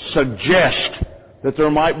to suggest that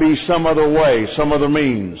there might be some other way, some other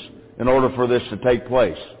means in order for this to take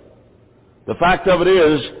place. The fact of it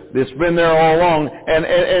is, it's been there all along, and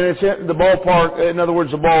it's in the ballpark. In other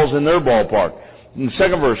words, the ball's in their ballpark. In the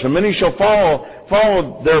 2nd verse, and many shall follow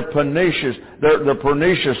their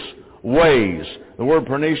pernicious ways. The word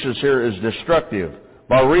pernicious here is destructive,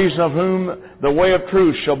 by reason of whom the way of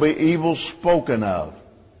truth shall be evil spoken of.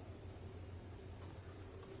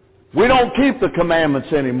 We don't keep the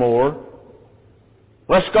commandments anymore.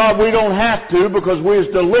 Bless God, we don't have to, because we was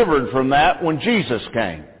delivered from that when Jesus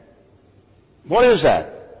came. What is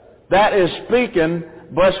that? That is speaking,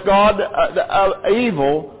 bless God,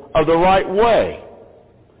 evil of the right way.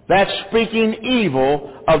 That's speaking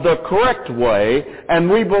evil of the correct way, and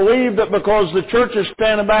we believe that because the church is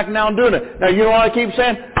standing back now and doing it. Now, you know what I keep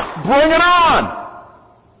saying? Bring it on!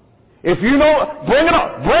 If you know, bring it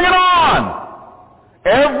on! Bring it on!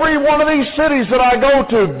 Every one of these cities that I go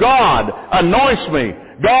to, God anoints me.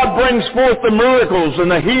 God brings forth the miracles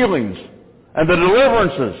and the healings and the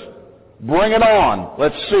deliverances. Bring it on.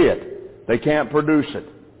 Let's see it. They can't produce it.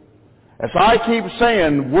 As I keep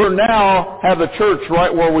saying, we now have the church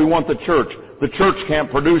right where we want the church. The church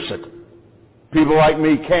can't produce it. People like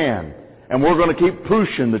me can. And we're going to keep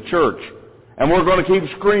pushing the church. And we're going to keep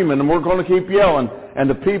screaming, and we're going to keep yelling, and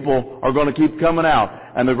the people are going to keep coming out.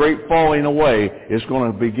 And the great falling away is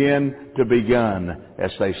going to begun,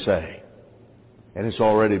 as they say. And it's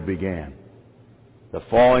already began. The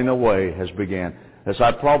falling away has began. As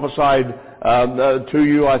I prophesied to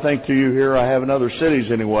you, I think to you here, I have in other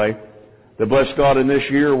cities anyway, that bless God, in this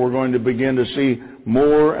year we're going to begin to see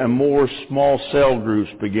more and more small cell groups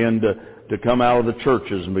begin to come out of the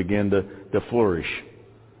churches and begin to flourish.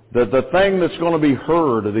 The thing that's going to be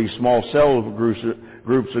heard of these small cell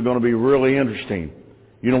groups are going to be really interesting.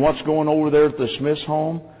 You know what's going over there at the Smith's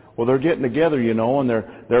home? Well, they're getting together, and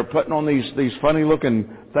they're putting on these funny looking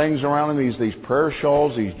things around them, these prayer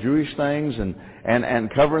shawls, these Jewish things,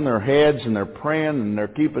 and covering their heads, and they're praying, and they're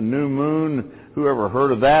keeping new moon. Who ever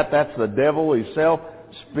heard of that? That's the devil himself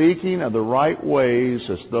speaking of the right ways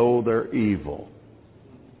as though they're evil.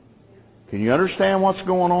 Can you understand what's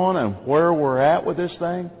going on and where we're at with this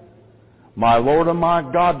thing? My Lord and my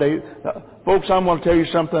God, folks, I'm going to tell you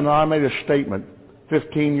something. I made a statement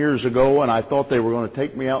 15 years ago, and I thought they were going to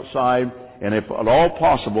take me outside, and if at all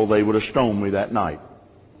possible, they would have stoned me that night.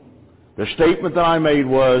 The statement that I made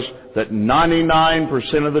was that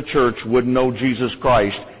 99% of the church wouldn't know Jesus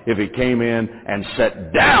Christ if he came in and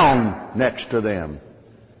sat down next to them.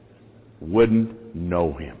 Wouldn't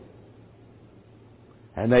know him.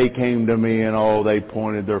 And they came to me, and they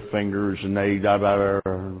pointed their fingers, and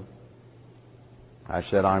I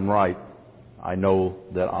said, I'm right. I know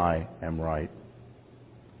that I am right.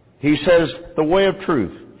 He says, the way of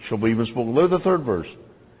truth shall be spoken. Look at the third verse.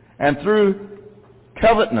 And through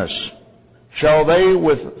covetousness shall they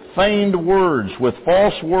with feigned words, with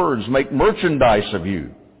false words, make merchandise of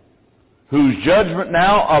you, whose judgment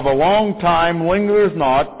now of a long time lingereth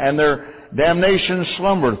not, and their damnation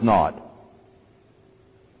slumbereth not.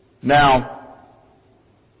 Now,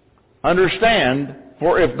 understand,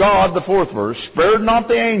 for if God, the fourth verse, spared not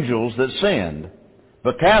the angels that sinned,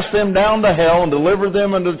 but cast them down to hell and delivered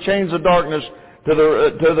them into the chains of darkness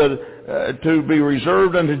to be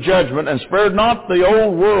reserved unto judgment, and spared not the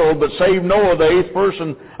old world, but saved Noah, the eighth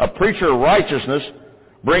person, a preacher of righteousness,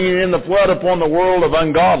 bringing in the flood upon the world of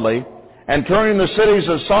ungodly, and turning the cities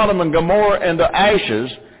of Sodom and Gomorrah into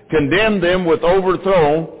ashes, condemned them with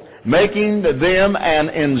overthrow, making them an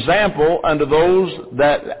example unto those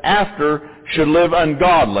that after should live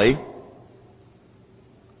ungodly.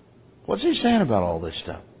 What's he saying about all this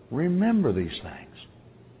stuff? Remember these things.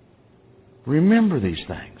 Remember these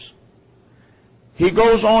things. He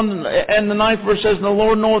goes on, and the ninth verse says, the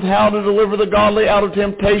Lord knoweth how to deliver the godly out of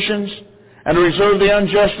temptations, and to reserve the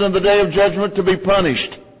unjust in the day of judgment to be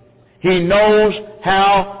punished. He knows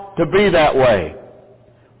how to be that way.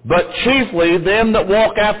 But chiefly them that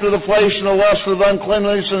walk after the flesh and the lust of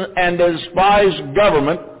uncleanness and despise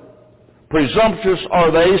government, presumptuous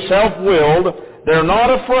are they, self-willed. They're not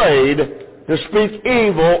afraid to speak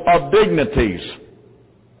evil of dignities.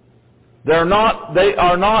 They are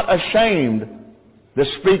not ashamed to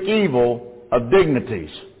speak evil of dignities,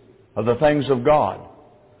 of the things of God.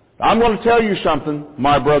 I'm going to tell you something,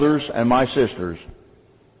 my brothers and my sisters.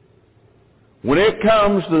 When it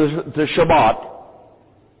comes to Shabbat,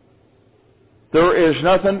 there is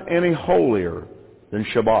nothing any holier than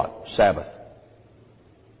Shabbat, Sabbath.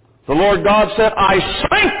 The Lord God said, I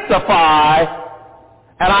sanctify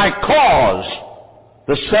and I cause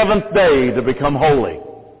the seventh day to become holy.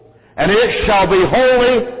 And it shall be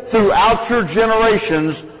holy throughout your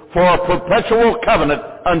generations for a perpetual covenant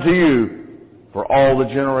unto you for all the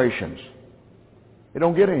generations. It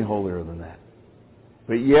don't get any holier than that.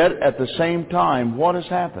 But yet, at the same time, what has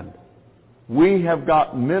happened? We have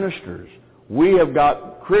got ministers. We have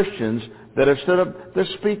got Christians that have stood up to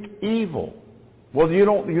speak evil. Well, you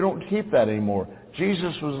don't keep that anymore.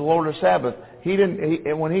 Jesus was the Lord of Sabbath.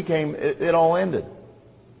 When He came, it all ended.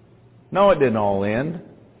 No, it didn't all end.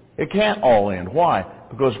 It can't all end. Why?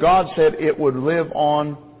 Because God said it would live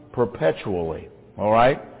on perpetually. All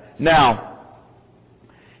right? Now,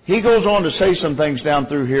 He goes on to say some things down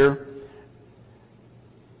through here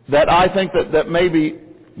that I think that maybe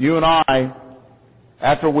you and I,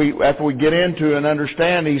 after we get into and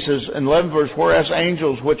understand, He says in 11th verse, whereas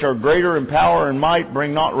angels which are greater in power and might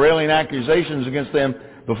bring not railing accusations against them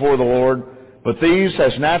before the Lord, but these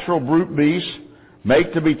as natural brute beasts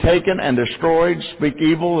make to be taken and destroyed, speak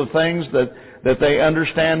evil of things that they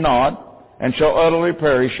understand not, and shall utterly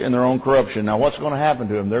perish in their own corruption. Now, what's going to happen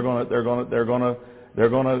to them? They're going to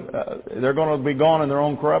be gone in their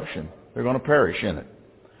own corruption. They're going to perish in it.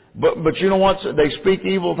 But you know what? They speak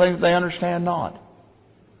evil things they understand not.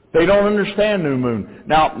 They don't understand new moon.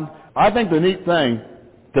 Now, I think the neat thing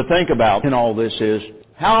to think about in all this is,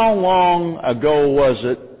 how long ago was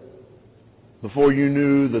it before you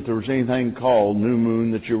knew that there was anything called new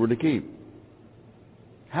moon that you were to keep?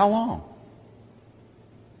 How long?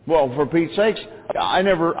 Well, for Pete's sakes, I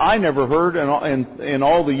never heard in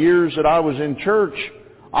all the years that I was in church,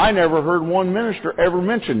 I never heard one minister ever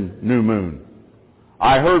mention new moon.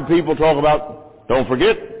 I heard people talk about, don't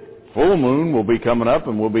forget, full moon will be coming up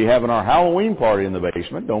and we'll be having our Halloween party in the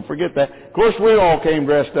basement. Don't forget that. Of course, we all came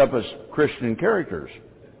dressed up as Christian characters.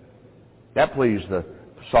 That pleased the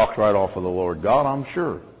socks right off of the Lord God, I'm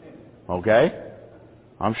sure. Okay?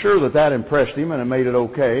 I'm sure that impressed Him and it made it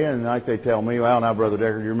okay. And like they tell me, well, now, Brother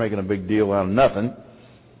Deckard, you're making a big deal out of nothing.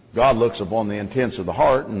 God looks upon the intents of the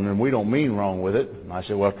heart, and we don't mean wrong with it. And I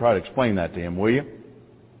said, well, try to explain that to him, will you?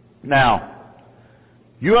 Now,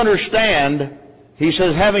 you understand, he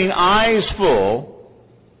says, having eyes full.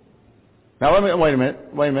 Now, wait a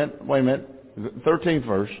minute. 13th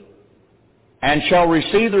verse. And shall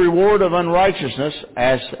receive the reward of unrighteousness,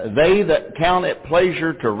 as they that count it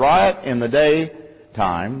pleasure to riot in the day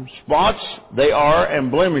time. Spots they are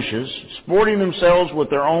and blemishes, sporting themselves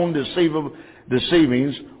with their own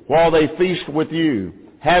deceivings, while they feast with you,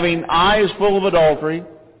 having eyes full of adultery,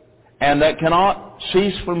 and that cannot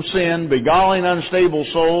cease from sin, beguiling unstable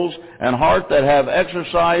souls, and heart that have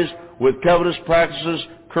exercised with covetous practices,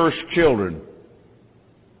 cursed children.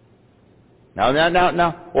 Now,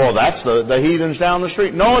 well, that's the heathens down the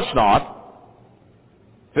street. No, it's not.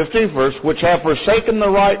 15th verse, which have forsaken the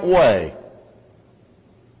right way,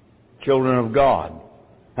 children of God,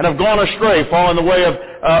 and have gone astray, following the way of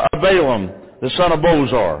Balaam, the son of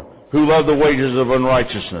Bozor, who loved the wages of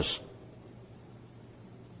unrighteousness.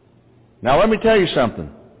 Now, let me tell you something.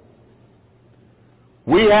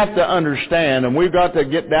 We have to understand, and we've got to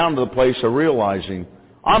get down to the place of realizing,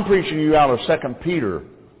 I'm preaching you out of 2 Peter,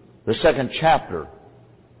 the 2nd chapter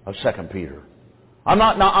of 2 Peter. I'm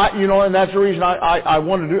not, now, and that's the reason I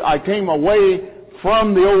wanted to do, I came away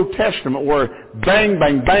from the Old Testament where bang,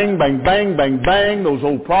 bang, bang, bang, bang, bang, bang, those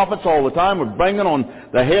old prophets all the time were banging on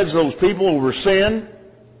the heads of those people over sin.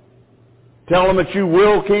 Tell them that you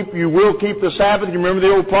will keep the Sabbath. You remember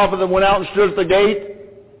the old prophet that went out and stood at the gate?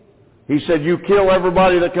 He said, you kill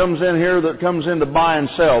everybody that comes in here that comes in to buy and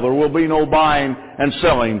sell. There will be no buying and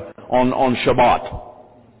selling on Shabbat.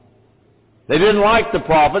 They didn't like the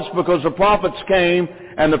prophets because the prophets came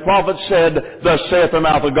and the prophets said, thus saith the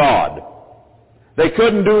mouth of God. They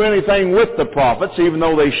couldn't do anything with the prophets, even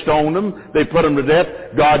though they stoned them, they put them to death.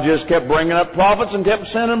 God just kept bringing up prophets and kept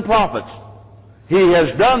sending prophets. He has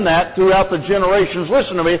done that throughout the generations.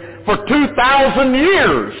 Listen to me, for 2,000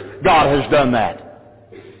 years God has done that.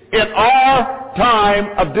 In our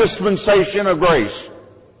time of dispensation of grace.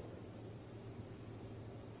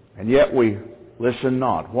 And yet we listen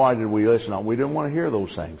not. Why did we listen not? We didn't want to hear those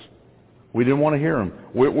things. We didn't want to hear them.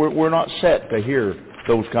 We're not set to hear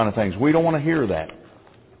those kind of things. We don't want to hear that.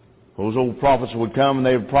 Those old prophets would come and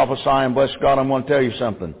they would prophesy, and bless God, I'm going to tell you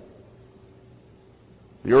something.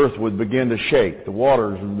 The earth would begin to shake. The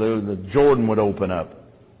waters, the Jordan would open up.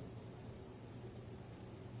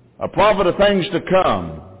 A prophet of things to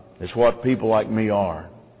come is what people like me are.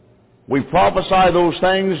 We prophesy those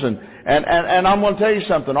things, and I'm going to tell you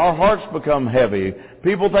something. Our hearts become heavy.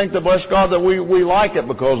 People think that, bless God, that we like it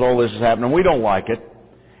because all this is happening. We don't like it.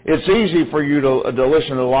 It's easy for you to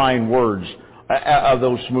listen to lying words of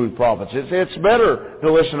those smooth prophets. It's better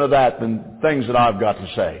to listen to that than things that I've got to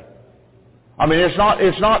say. I mean, it's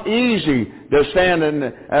not easy to stand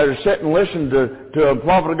and sit and listen to a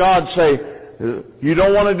prophet of God say, you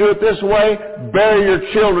don't want to do it this way? Bury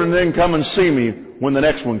your children and then come and see me when the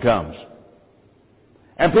next one comes.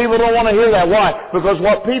 And people don't want to hear that. Why? Because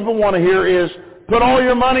what people want to hear is, put all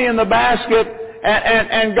your money in the basket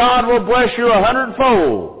and God will bless you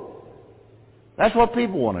 100-fold. That's what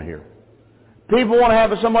people want to hear. People want to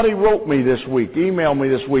have somebody wrote me this week, emailed me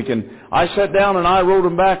this week, and I sat down and I wrote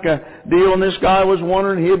him back a deal, and this guy was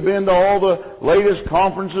wondering, he had been to all the latest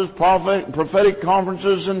conferences, prophetic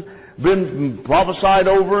conferences, and been prophesied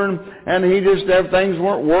over, and he just, things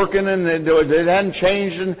weren't working, and it hadn't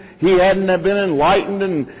changed, and he hadn't been enlightened,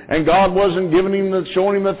 and God wasn't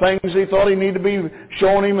showing him the things he thought he needed to be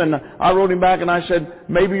showing him. And I wrote him back and I said,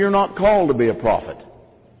 maybe you're not called to be a prophet.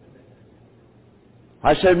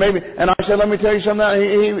 I said, maybe, and I said, let me tell you something.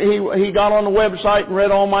 He got on the website and read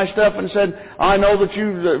all my stuff and said, I know that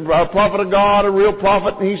you're a prophet of God, a real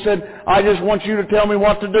prophet. And he said, I just want you to tell me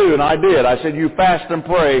what to do. And I did. I said, you fast and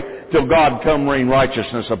pray till God come rain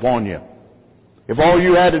righteousness upon you. If all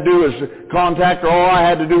you had to do is contact, or all I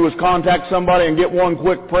had to do was contact somebody and get one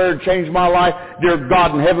quick prayer to change my life, dear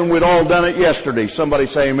God in heaven, we'd all done it yesterday. Somebody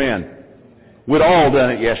say amen. We'd all done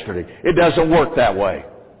it yesterday. It doesn't work that way.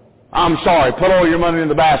 I'm sorry. Put all your money in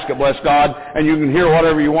the basket, bless God, and you can hear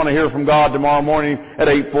whatever you want to hear from God tomorrow morning at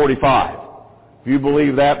 8:45. If you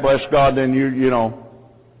believe that, bless God, then you know.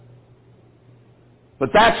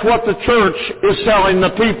 But that's what the church is selling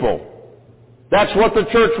the people. That's what the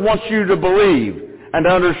church wants you to believe and to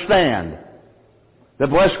understand. That,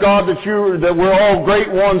 bless God, that we're all great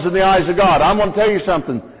ones in the eyes of God. I'm going to tell you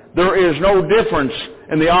something. There is no difference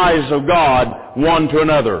in the eyes of God one to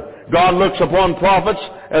another. God looks upon prophets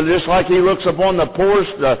just like He looks upon the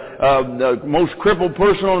poorest, the most crippled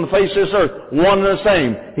person on the face of this earth, one and the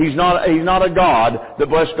same. He's not a God that,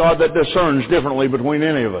 bless God, that discerns differently between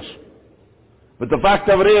any of us. But the fact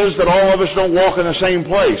of it is that all of us don't walk in the same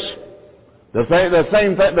place. The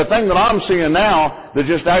thing that I'm seeing now that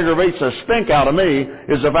just aggravates the stink out of me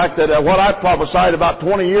is the fact that what I prophesied about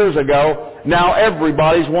 20 years ago, now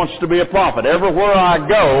everybody wants to be a prophet. Everywhere I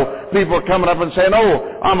go, people are coming up and saying,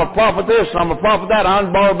 oh, I'm a prophet this, I'm a prophet that. I'm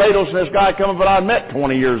in Barbados, and this guy come up that I met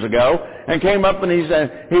 20 years ago and came up and he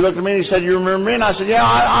looked at me and he said, you remember me? And I said, yeah,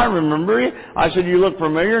 I remember you. I said, you look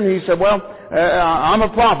familiar. And he said, well, I'm a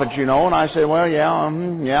prophet, you know. And I said, well,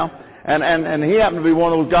 yeah. And he happened to be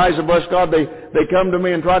one of those guys that, bless God, they come to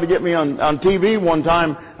me and tried to get me on TV one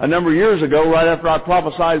time a number of years ago, right after I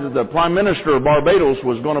prophesied that the Prime Minister of Barbados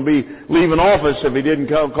was going to be leaving office if he didn't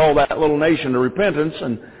call that little nation to repentance.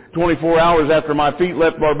 And 24 hours after my feet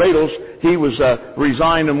left Barbados, he was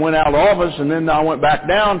resigned and went out of office, and then I went back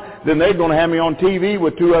down. Then they're going to have me on TV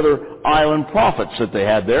with two other island prophets that they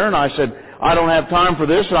had there. And I said, I don't have time for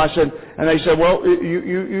this. And they said, well,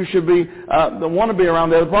 you should want to be around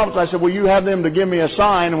the other prophets. I said, well, you have them to give me a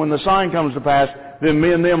sign, and when the sign comes to pass, then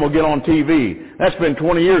me and them will get on TV. That's been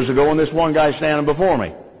 20 years ago, and this one guy's standing before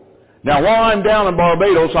me. Now, while I'm down in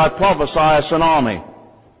Barbados, I prophesy a tsunami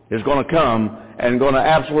is going to come and going to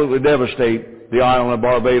absolutely devastate the island of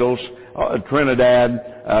Barbados,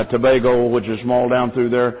 Trinidad, Tobago, which is small down through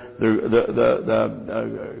there,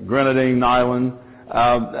 the Grenadine Island.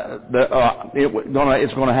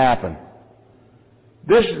 It's going to happen.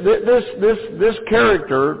 This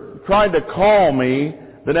character tried to call me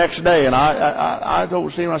the next day, and I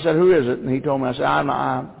told Stephen, I said, who is it? And he told me. I said,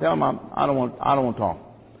 tell him I don't want to talk.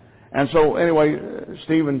 And so anyway,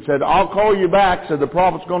 Stephen said, I'll call you back. Said the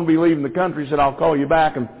prophet's going to be leaving the country. Said I'll call you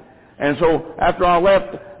back. And so after I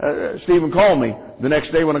left, Stephen called me the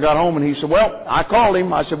next day when I got home, and he said, well, I called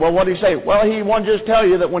him. I said, well, what did he say? Well, he wanted to just tell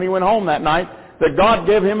you that when he went home that night, that God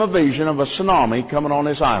gave him a vision of a tsunami coming on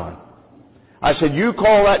this island. I said, you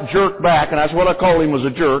call that jerk back, and that's what I called him, was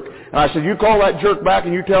a jerk. And I said, you call that jerk back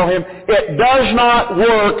and you tell him, it does not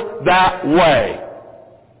work that way.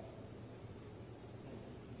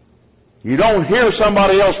 You don't hear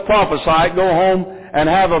somebody else prophesy, go home and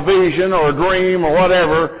have a vision or a dream or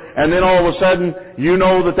whatever, and then all of a sudden you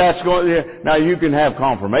know that that's going to... Now, you can have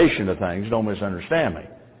confirmation of things, don't misunderstand me.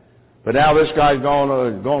 But now this guy's going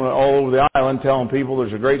all over the island telling people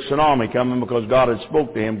there's a great tsunami coming because God had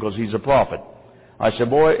spoke to him because he's a prophet. I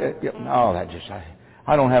said, boy,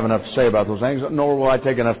 I don't have enough to say about those things, nor will I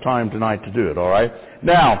take enough time tonight to do it, all right?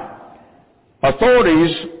 Now,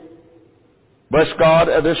 authorities, bless God,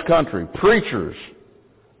 of this country, preachers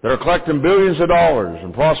that are collecting billions of dollars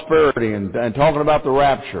and prosperity and talking about the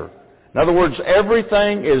rapture. In other words,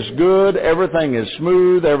 everything is good, everything is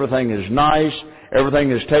smooth, everything is nice,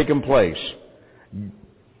 everything is taking place.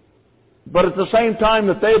 But at the same time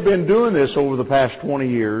that they've been doing this over the past 20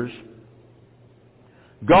 years,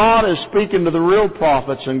 God is speaking to the real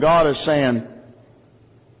prophets, and God is saying,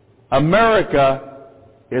 America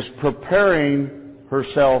is preparing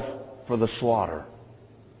herself for the slaughter.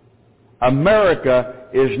 America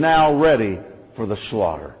is now ready for the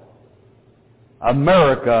slaughter.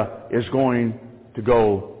 America is going to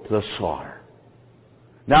go to the slaughter.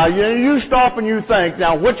 Now, you stop and you think,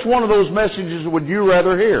 now, which one of those messages would you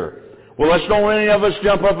rather hear? Well, let's don't any of us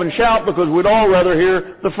jump up and shout, because we'd all rather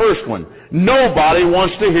hear the first one. Nobody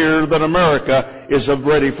wants to hear that America is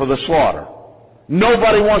ready for the slaughter.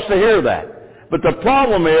 Nobody wants to hear that. But the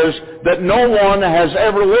problem is that no one has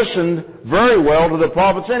ever listened very well to the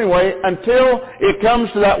prophets anyway, until it comes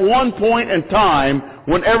to that one point in time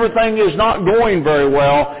when everything is not going very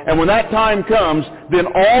well. And when that time comes, then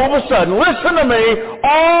all of a sudden, listen to me,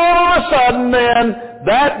 all of a sudden then,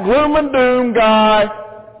 that gloom and doom guy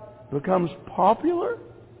becomes popular.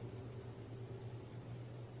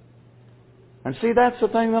 And see, that's the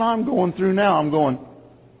thing that I'm going through now. I'm going,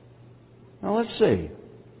 now let's see.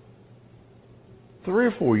 3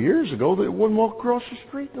 or 4 years ago, they wouldn't walk across the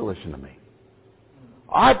street to listen to me.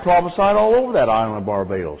 I prophesied all over that island of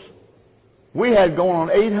Barbados. We had going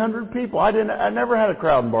on 800 people. I never had a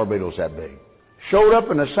crowd in Barbados that big. Showed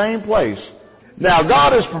up in the same place. Now,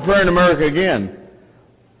 God is preparing America again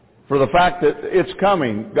for the fact that it's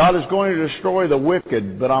coming. God is going to destroy the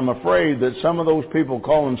wicked, but I'm afraid that some of those people who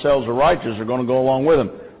call themselves the righteous are going to go along with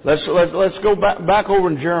them. Let's go back over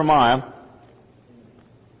in Jeremiah.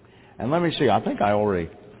 And let me see, I think I already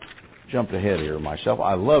jumped ahead here myself.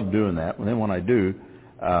 I love doing that. And then when I do,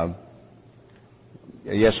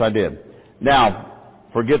 yes, I did. Now,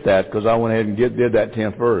 forget that, because I went ahead and did that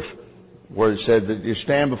 10th verse, where it said that you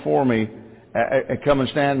stand before me and come and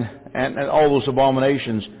stand, and all those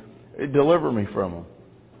abominations, deliver me from them.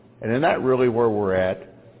 And isn't that really where we're at?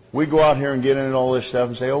 We go out here and get into all this stuff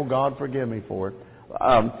and say, oh, God, forgive me for it.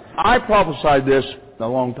 I prophesied this a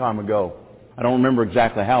long time ago. I don't remember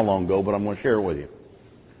exactly how long ago, but I'm going to share it with you.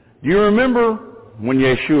 Do you remember when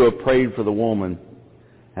Yeshua prayed for the woman,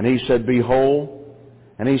 and he said, be whole?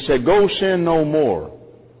 And he said, go sin no more.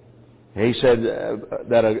 He said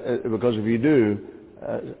that because if you do,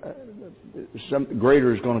 something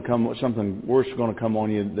greater is going to come, something worse is going to come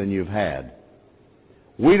on you than you've had.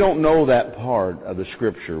 We don't know that part of the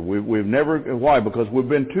Scripture. We've never, why? Because we've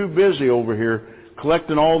been too busy over here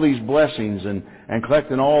collecting all these blessings and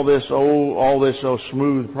collecting all this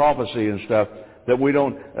smooth prophecy and stuff, that we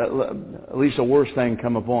don't, at least the worst thing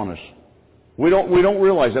come upon us. We don't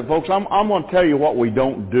realize that, folks. I'm going to tell you what we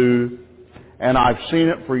don't do, and I've seen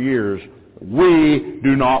it for years. We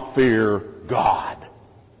do not fear God.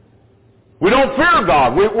 We don't fear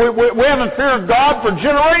God. We haven't feared God for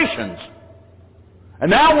generations.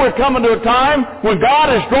 And now we're coming to a time when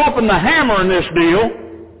God is dropping the hammer in this deal,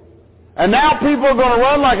 and now people are going to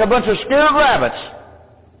run like a bunch of scared rabbits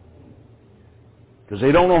because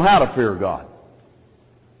they don't know how to fear God.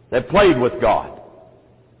 They played with God.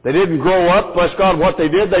 They didn't grow up, bless God, what they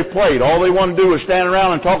did, they played. All they wanted to do was stand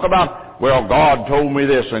around and talk about, well, God told me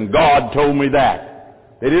this and God told me that.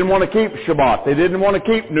 They didn't want to keep Shabbat. They didn't want to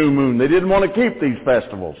keep New Moon. They didn't want to keep these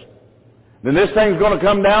festivals. Then this thing's going to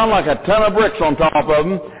come down like a ton of bricks on top of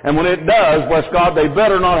them, and when it does, bless God, they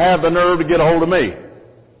better not have the nerve to get a hold of me,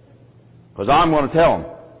 because I'm going to tell them.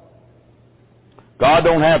 God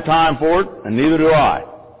don't have time for it, and neither do I.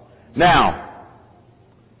 Now,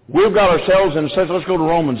 we've got ourselves in such, let's go to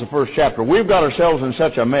Romans, the 1st chapter. We've got ourselves in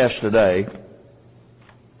such a mess today.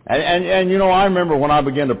 And you know, I remember when I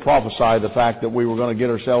began to prophesy the fact that we were going to get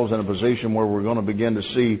ourselves in a position where we're going to begin to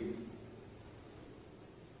see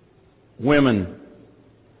women,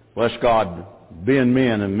 bless God, being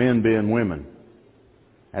men and men being women.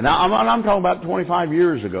 And now I'm talking about 25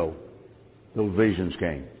 years ago, those visions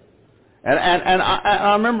came. And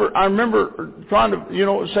I remember trying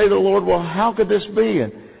to, say to the Lord, well, how could this be?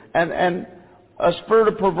 And a spirit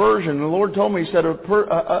of perversion. The Lord told me, He said,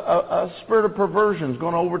 a spirit of perversion is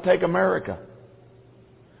going to overtake America.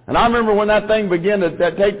 And I remember when that thing began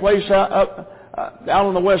to take place out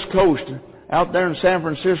on the West Coast, out there in San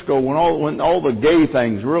Francisco, when all the gay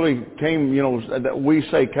things really came, that we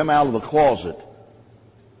say come out of the closet.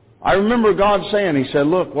 I remember God saying, He said,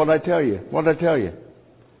 look, what did I tell you? What did I tell you?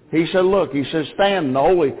 He said, look, He said, stand in the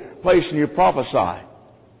holy place and you prophesy.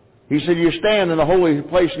 He said, you stand in the holy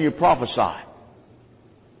place and you prophesy.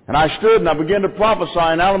 And I stood and I began to prophesy,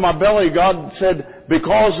 and out of my belly God said,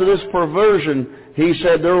 because of this perversion, He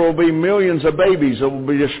said, there will be millions of babies that will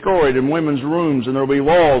be destroyed in women's rooms, and there will be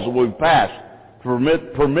laws that will be passed to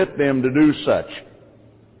permit them to do such.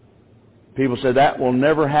 People said, that will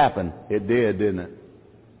never happen. It did, didn't it?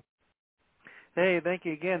 Hey, thank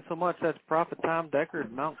you again so much. That's Prophet Tom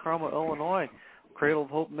Deckard, Mount Carmel, Illinois, Cradle of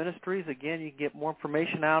Hope Ministries. Again, you can get more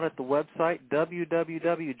information out at the website,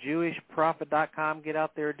 www.jewishprophet.com. Get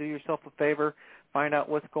out there, do yourself a favor, find out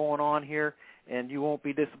what's going on here, and you won't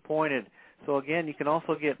be disappointed. So, again, you can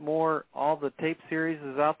also get all the tape series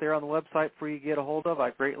is out there on the website for you to get a hold of.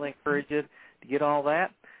 I greatly encourage you To get all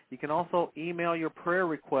that, you can also email your prayer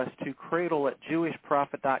request to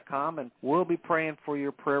cradle@jewishprophet.com, and we'll be praying for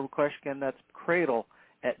your prayer request. Again, that's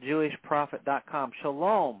cradle@jewishprophet.com.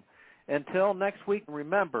 Shalom. Until next week,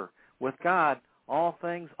 remember, with God, all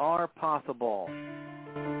things are possible.